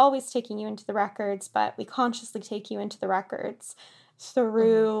 so we're always taking you into the records, but we consciously take you into the records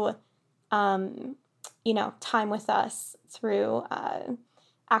through, time with us, through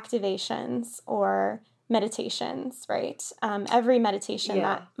activations or meditations, right? Every meditation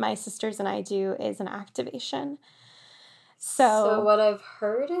that my sisters and I do is an activation. So what I've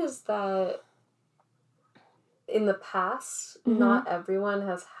heard is that in the past, not everyone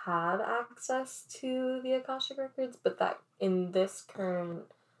has had access to the Akashic Records, but that in this current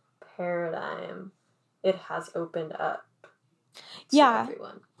paradigm, it has opened up to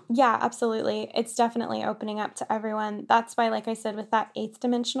everyone. Yeah, absolutely. It's definitely opening up to everyone. That's why, like I said, with that 8th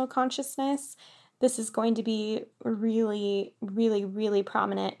dimensional consciousness, this is going to be really, really, really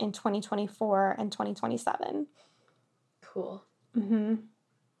prominent in 2024 and 2027. Cool.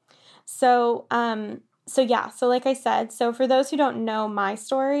 So like I said, so for those who don't know my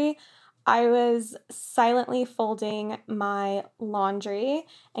story, I was silently folding my laundry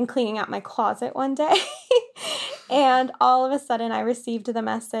and cleaning out my closet one day. And all of a sudden I received the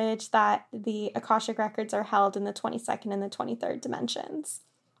message that the Akashic Records are held in the 22nd and the 23rd dimensions.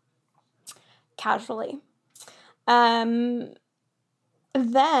 Casually. Then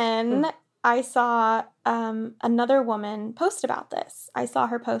I saw another woman post about this. I saw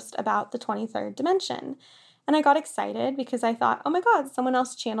her post about the 23rd dimension. And I got excited because I thought, oh my God, someone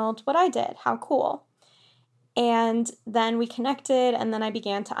else channeled what I did. How cool. And then we connected, and then I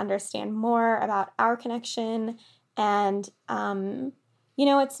began to understand more about our connection. And,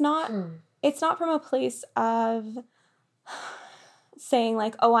 it's not from a place of saying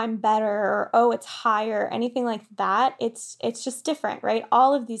like, oh, I'm better, or oh, it's higher, anything like that. It's just different, right?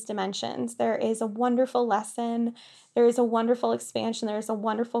 All of these dimensions, there is a wonderful lesson, there is a wonderful expansion, there is a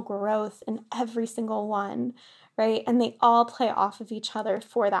wonderful growth in every single one, right? And they all play off of each other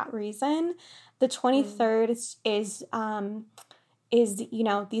for that reason. The 23rd is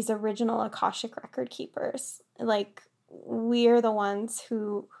these original Akashic record keepers. Like, we're the ones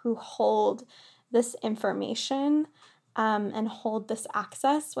who hold this information and hold this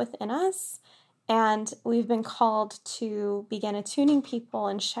access within us. And we've been called to begin attuning people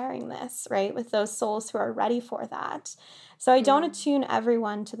and sharing this, right, with those souls who are ready for that. So I don't attune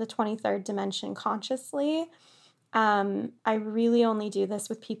everyone to the 23rd dimension consciously. I really only do this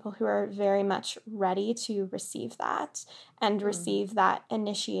with people who are very much ready to receive that and receive that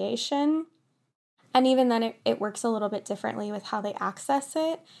initiation. And even then, it works a little bit differently with how they access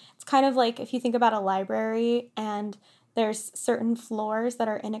it. It's kind of like if you think about a library and there's certain floors that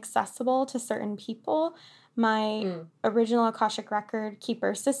are inaccessible to certain people. My original Akashic Record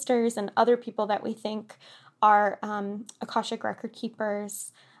Keeper sisters and other people that we think are Akashic Record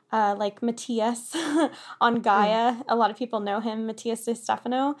Keepers, like Matthias on Gaia. A lot of people know him, Matthias De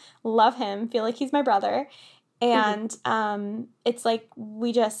Stefano. Love him, feel like he's my brother. And it's like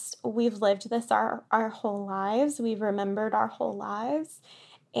we've lived this our whole lives. We've remembered our whole lives.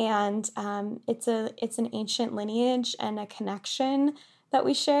 And it's an ancient lineage and a connection that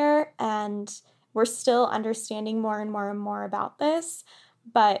we share. And we're still understanding more and more and more about this.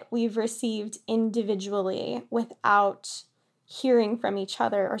 But we've received individually without hearing from each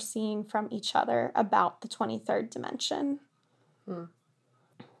other or seeing from each other about the 23rd dimension.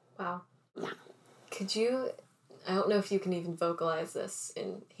 Wow. Yeah. Could you, I don't know if you can even vocalize this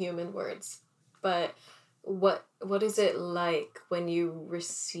in human words, but what is it like when you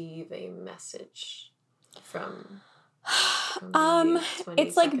receive a message from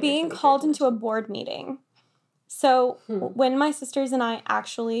it's like being called into a board meeting. So when my sisters and I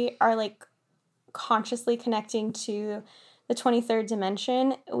actually are like consciously connecting to the 23rd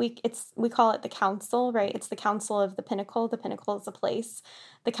dimension, we call it the council, right? It's the council of the pinnacle. The pinnacle is a place.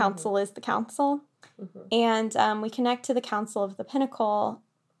 The council is the council. And we connect to the council of the pinnacle,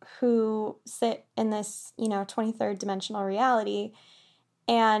 who sit in this, 23rd dimensional reality,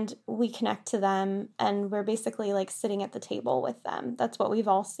 and we connect to them, and we're basically like sitting at the table with them. That's what we've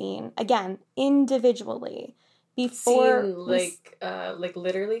all seen, again, individually. Before like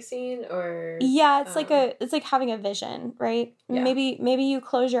literally seen, or it's like having a vision, right? Maybe you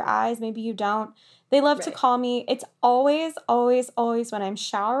close your eyes, maybe you don't. They love to call me. It's always when I'm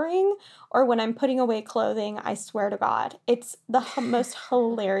showering or when I'm putting away clothing. I swear to God, it's the most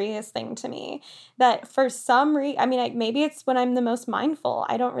hilarious thing to me that for some reason, maybe it's when I'm the most mindful.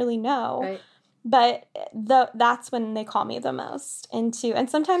 I don't really know, but that's when they call me the most into. And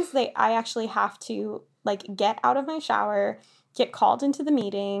sometimes I actually have to like get out of my shower, get called into the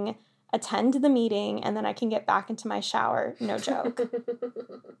meeting, attend the meeting, and then I can get back into my shower. No joke.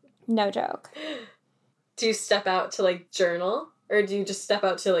 No joke. Do you step out to like journal, or do you just step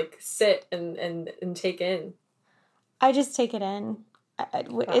out to like sit and take in? I just take it in.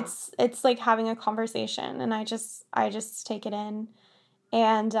 Wow. It's like having a conversation, and I just take it in.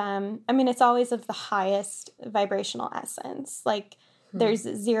 And I mean, it's always of the highest vibrational essence. Like there's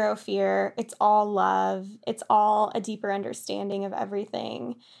zero fear. It's all love. It's all a deeper understanding of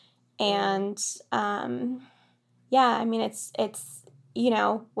everything. And yeah, I mean, it's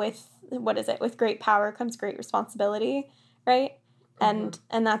with what is it? With great power comes great responsibility, right? And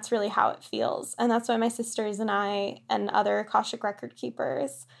that's really how it feels. And that's why my sisters and I and other Akashic record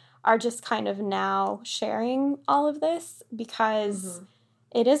keepers are just kind of now sharing all of this, because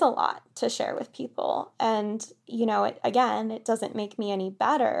it is a lot to share with people. And, it doesn't make me any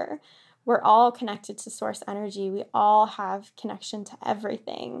better. We're all connected to source energy. We all have connection to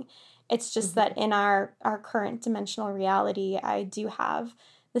everything. It's just that in our current dimensional reality, I do have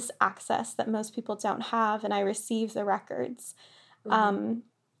this access that most people don't have, and I receive the records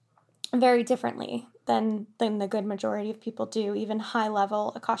very differently than the good majority of people do, even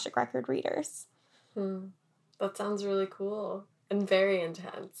high-level Akashic record readers. That sounds really cool and very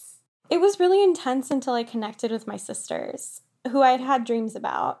intense. It was really intense until I connected with my sisters, who I had had dreams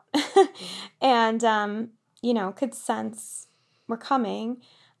about, and, could sense were coming,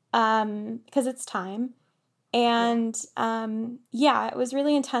 because it's time. And, it was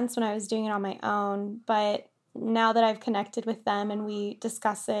really intense when I was doing it on my own, but now that I've connected with them and we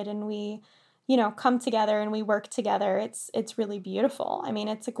discuss it and we, come together and we work together, it's really beautiful. I mean,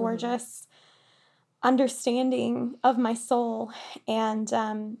 it's a gorgeous understanding of my soul. And,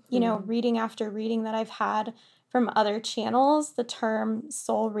 reading after reading that I've had from other channels, the term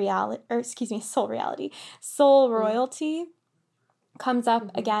soul royalty comes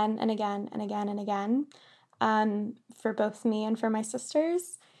up again and again and again and again, for both me and for my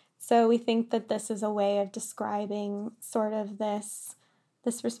sisters. So we think that this is a way of describing sort of this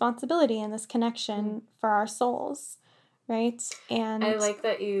responsibility and this connection for our souls, right? And I like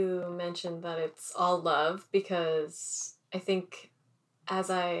that you mentioned that it's all love, because I think as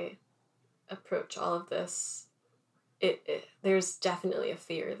I approach all of this, there's definitely a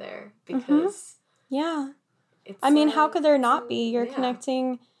fear there, because I mean, how could there not be? You're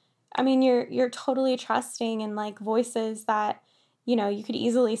connecting. I mean, you're totally trusting in like voices that, you could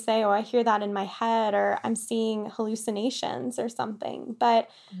easily say, oh, I hear that in my head, or I'm seeing hallucinations or something. But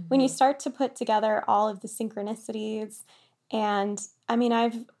when you start to put together all of the synchronicities, and I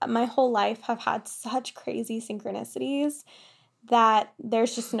mean, my whole life have had such crazy synchronicities that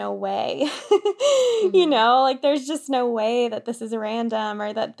there's just no way, like there's just no way that this is random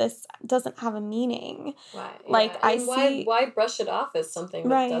or that this doesn't have a meaning. Why? Like why brush it off as something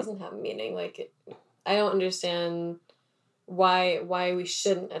that doesn't have meaning? Like, I don't understand why we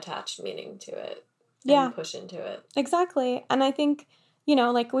shouldn't attach meaning to it and push into it. Exactly. And I think,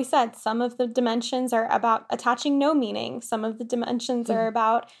 like we said, some of the dimensions are about attaching no meaning. Some of the dimensions are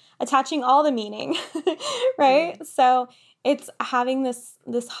about attaching all the meaning, right? So it's having this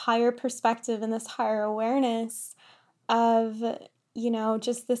higher perspective and this higher awareness of,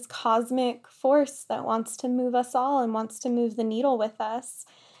 just this cosmic force that wants to move us all and wants to move the needle with us.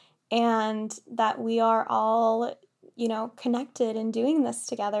 And that we are all, connected and doing this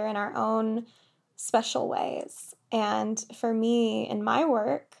together in our own special ways. And for me, in my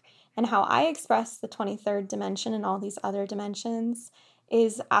work and how I express the 23rd dimension and all these other dimensions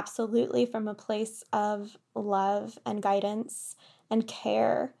is absolutely from a place of love and guidance and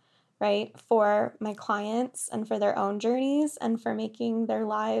care, right? For my clients and for their own journeys and for making their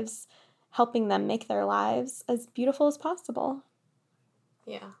lives, helping them make their lives as beautiful as possible.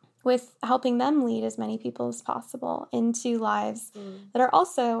 Yeah. With helping them lead as many people as possible into lives that are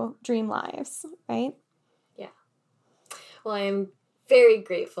also dream lives, right? Yeah. Well, I am very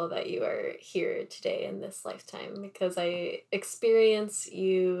grateful that you are here today in this lifetime, because I experience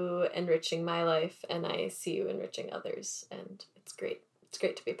you enriching my life and I see you enriching others, and it's great. It's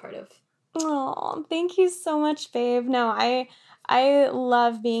great to be part of. Oh, thank you so much, babe. No, I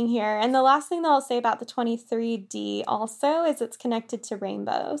love being here. And the last thing that I'll say about the 23D also is it's connected to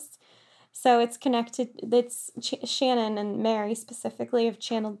rainbows. So it's connected, Shannon and Mary specifically have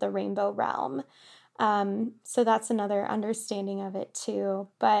channeled the rainbow realm. So that's another understanding of it too.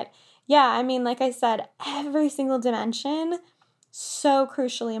 But yeah, I mean, like I said, every single dimension, so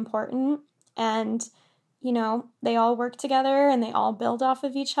crucially important. And they all work together and they all build off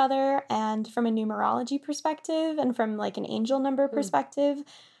of each other. And from a numerology perspective and from like an angel number perspective,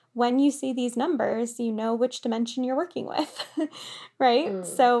 when you see these numbers, you know which dimension you're working with, right?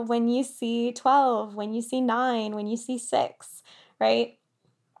 So when you see 12, when you see 9, when you see 6, right?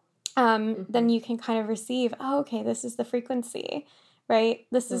 Then you can kind of receive, oh, okay, this is the frequency, right?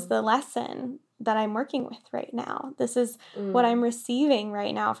 This is the lesson that I'm working with right now. This is what I'm receiving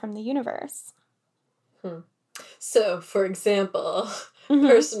right now from the universe. So, for example,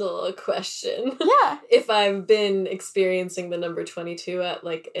 personal question. Yeah. If I've been experiencing the number 22 at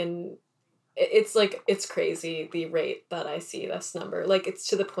it's crazy the rate that I see this number. Like, it's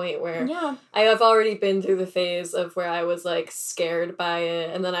to the point where I have already been through the phase of where I was like scared by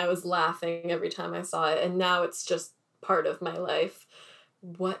it, and then I was laughing every time I saw it, and now it's just part of my life.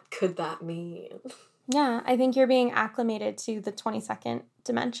 What could that mean? Yeah, I think you're being acclimated to the 22nd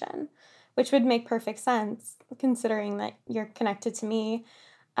dimension, which would make perfect sense considering that you're connected to me.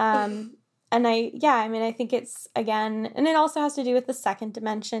 And I think it's, again, and it also has to do with the second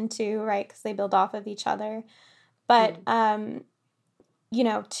dimension too, right? Because they build off of each other. But, 2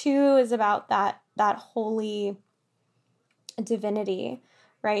 is about that holy divinity,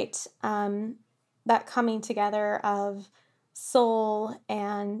 right? That coming together of soul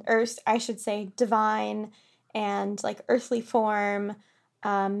and earth, I should say divine and like earthly form,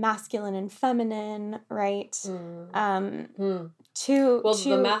 masculine and feminine, right? The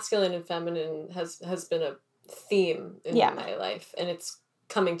masculine and feminine has been a theme in my life, and it's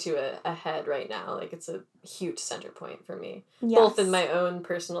coming to a head right now. Like, it's a huge center point for me, both in my own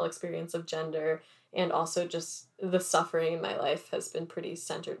personal experience of gender and also just the suffering in my life has been pretty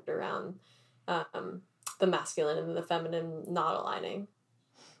centered around the masculine and the feminine not aligning.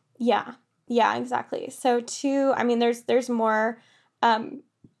 Yeah, exactly. So 2, I mean, there's more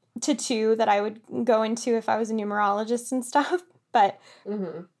to 2 that I would go into if I was a numerologist and stuff, but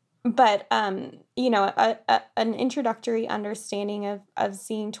an introductory understanding of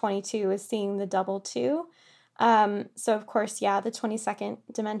seeing 22 is seeing the double 2. So of course, the 22nd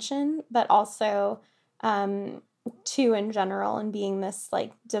dimension, but also 2 in general, and being this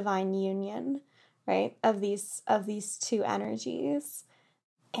like divine union, right, of these 2 energies,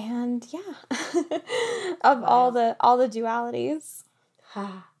 and all the dualities.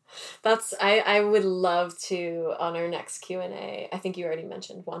 I would love to, on our next Q&A, I think you already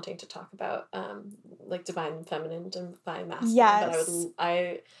mentioned wanting to talk about like divine feminine, divine masculine. Yes. But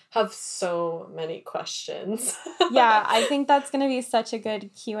I have so many questions. Yeah, I think that's going to be such a good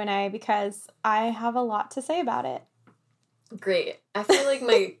Q&A because I have a lot to say about it. Great. I feel like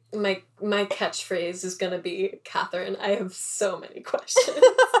my catchphrase is going to be, Catherine, I have so many questions.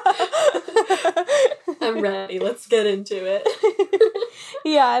 I'm ready. Let's get into it.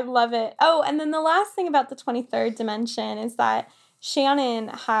 Yeah, I love it. Oh, and then the last thing about the 23rd dimension is that Shannon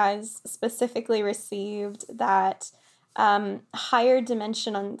has specifically received that higher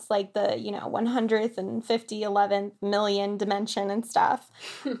dimension on like the 111th million dimension and stuff,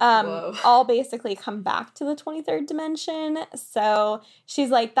 all basically come back to the 23rd dimension. So she's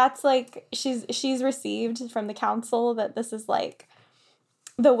like, that's like she's received from the council that this is like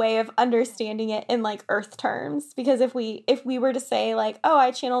the way of understanding it in like earth terms, because if we were to say like, oh,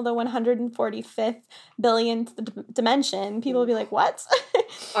 I channel the 145th billionth dimension, people would be like, what?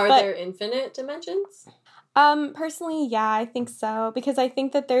 Are there infinite dimensions? Personally, yeah, I think so, because I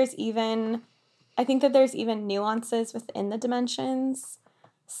think that there's even nuances within the dimensions.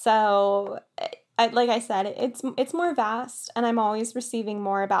 So, like I said, it's more vast, and I'm always receiving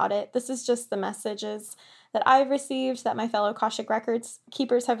more about it. This is just the messages that I've received, that my fellow Akashic Records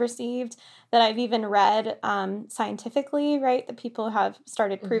keepers have received, that I've even read scientifically, right? That people have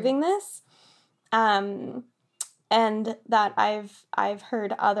started proving this, and that I've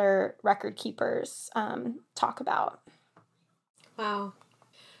heard other record keepers talk about. Wow.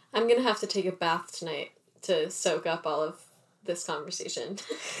 I'm going to have to take a bath tonight to soak up all of this conversation.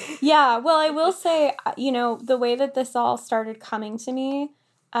 Yeah, well, I will say, the way that this all started coming to me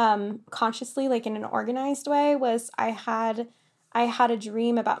consciously, like in an organized way, was I had a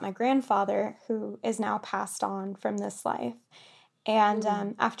dream about my grandfather, who is now passed on from this life. And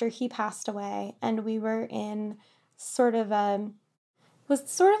after he passed away, and we were in it was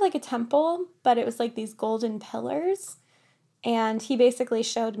sort of like a temple, but it was like these golden pillars. And he basically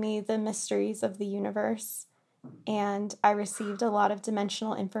showed me the mysteries of the universe. And I received a lot of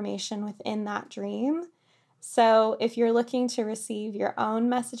dimensional information within that dream. So if you're looking to receive your own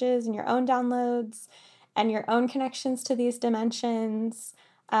messages and your own downloads and your own connections to these dimensions,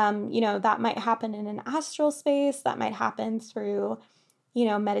 that might happen in an astral space. That might happen through,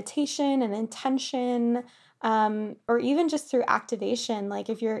 meditation and intention, or even just through activation. Like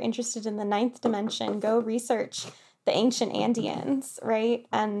if you're interested in the 9th dimension, go research the the ancient Andeans, right?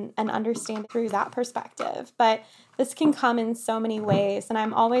 And understand through that perspective. But this can come in so many ways, and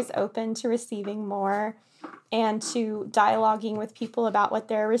I'm always open to receiving more and to dialoguing with people about what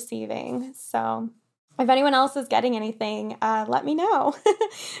they're receiving. So if anyone else is getting anything, let me know.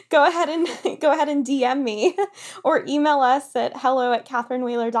 Go ahead and DM me or email us at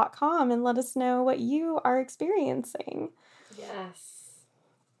hello@catherinewheeler.com and let us know what you are experiencing. Yes.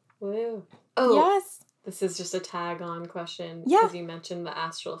 Woo. Oh, yes. This is just a tag-on question. Yeah. Because you mentioned the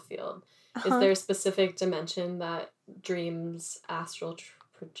astral field. Is there a specific dimension that dreams, astral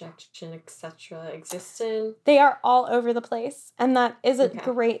projection, etc. exist in? They are all over the place, and that is a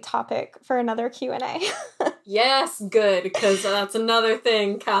great topic for another Q&A. Yes, good, because that's another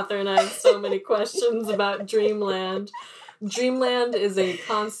thing. Catherine, I have so many questions about Dreamland. Dreamland is a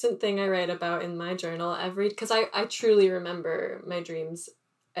constant thing I write about in my journal because I truly remember my dreams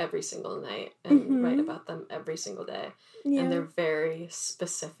every single night and write about them every single day. Yeah. And they're very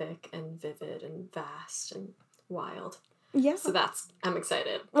specific and vivid and vast and wild. Yeah. So I'm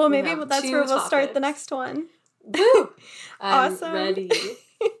excited. Well, maybe that's where we'll start the next one. Woo! I'm awesome. Ready.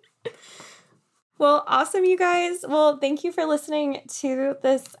 Well, awesome, you guys. Well, thank you for listening to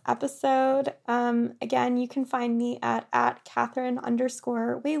this episode. Again, you can find me at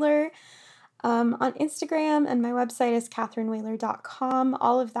Catherine_Wheeler on Instagram, and my website is catherinewheeler.com.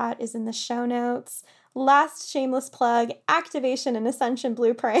 All of that is in the show notes. Last shameless plug, Activation and Ascension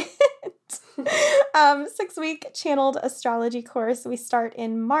Blueprint. 6-week channeled astrology course. We start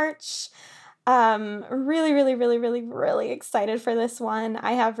in March. Really, really, really, really, really excited for this one.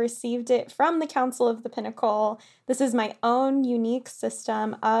 I have received it from the Council of the Pinnacle. This is my own unique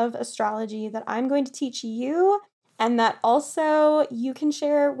system of astrology that I'm going to teach you, and that also you can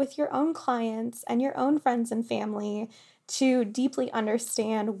share with your own clients and your own friends and family to deeply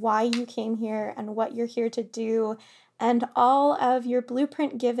understand why you came here and what you're here to do, and all of your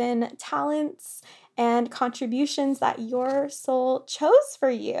blueprint-given talents and contributions that your soul chose for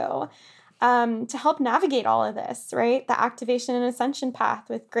you to help navigate all of this, right? The activation and ascension path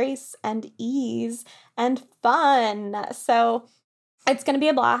with grace and ease and fun. So it's going to be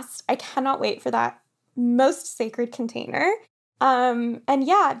a blast. I cannot wait for that most sacred container. And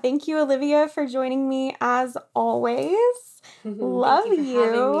yeah, thank you, Olivia, for joining me as always. Love Thank you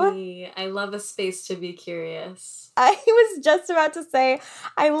for you. having me. I love a space to be curious. I was just about to say,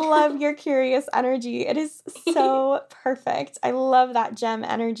 I love your curious energy. It is so perfect. I love that gem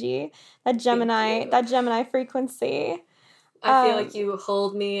energy, that Gemini frequency. I feel like you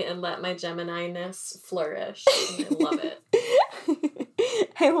hold me and let my Gemini-ness flourish. And I love it.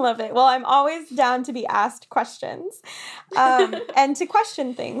 I love it. Well, I'm always down to be asked questions and to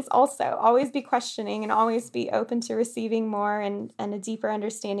question things also. Always be questioning and always be open to receiving more and a deeper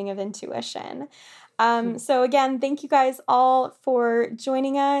understanding of intuition. So again, thank you guys all for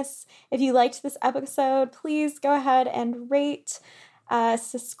joining us. If you liked this episode, please go ahead and rate,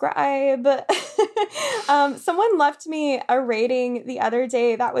 subscribe. Someone left me a rating the other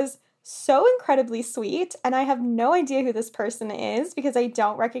day that was so incredibly sweet, and I have no idea who this person is because I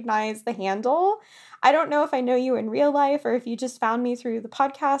don't recognize the handle. I don't know if I know you in real life or if you just found me through the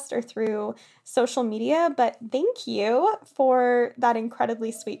podcast or through social media, but thank you for that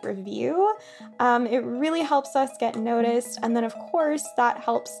incredibly sweet review. It really helps us get noticed, and then of course that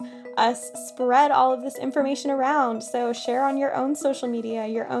helps us spread all of this information around. So share on your own social media,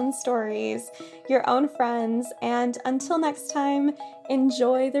 your own stories, your own friends, and until next time,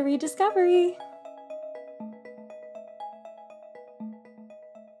 enjoy the rediscovery.